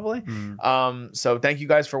point, probably. So thank you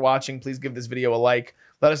guys for watching. Please give this video a like.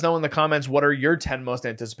 Let us know in the comments, what are your 10 most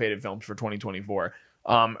anticipated films for 2024?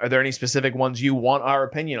 Are there any specific ones you want our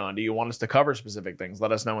opinion on? Do you want us to cover specific things?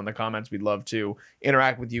 Let us know in the comments. We'd love to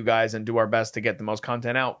interact with you guys and do our best to get the most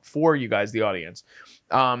content out for you guys, the audience.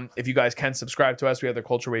 If you guys can subscribe to us, we have the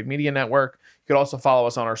Culture Wave Media Network. You could also follow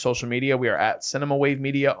us on our social media. We are at Cinema Wave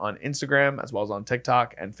Media on Instagram, as well as on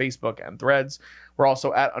TikTok and Facebook and Threads. We're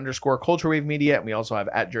also at _Culture Wave Media, and we also have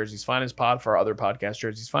at Jersey's Finest Pod for our other podcast,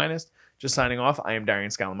 Jersey's Finest. Just signing off, I am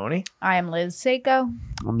Darian Scalamoni. I am Liz Seiko.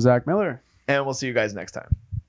 I'm Zach Miller. And we'll see you guys next time.